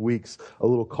couple of weeks a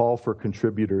little call for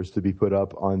contributors to be put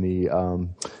up on the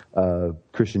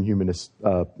Christian Humanist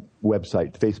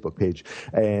website, Facebook page.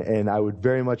 And I would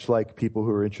very much like people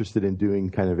who are interested in doing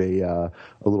kind of a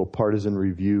little partisan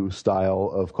review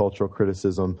style of cultural criticism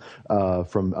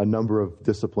from a number of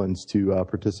disciplines to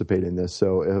participate in this.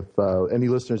 So if any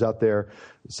listeners out there,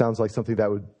 sounds like something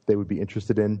that they would be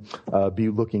interested in, be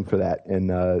looking for that. And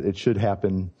it should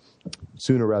happen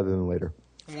sooner rather than later.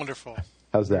 Wonderful.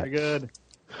 How's that? Very good.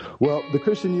 Well, the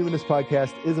Christian Humanist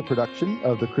Podcast is a production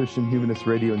of the Christian Humanist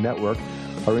Radio Network.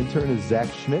 Our intern is Zach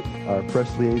Schmidt. Our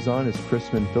press liaison is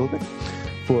Chrisman Filipic.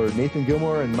 For Nathan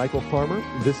Gilmour and Michael Farmer,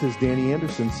 this is Danny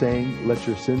Anderson saying, let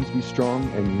your sins be strong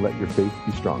and let your faith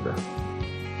be stronger.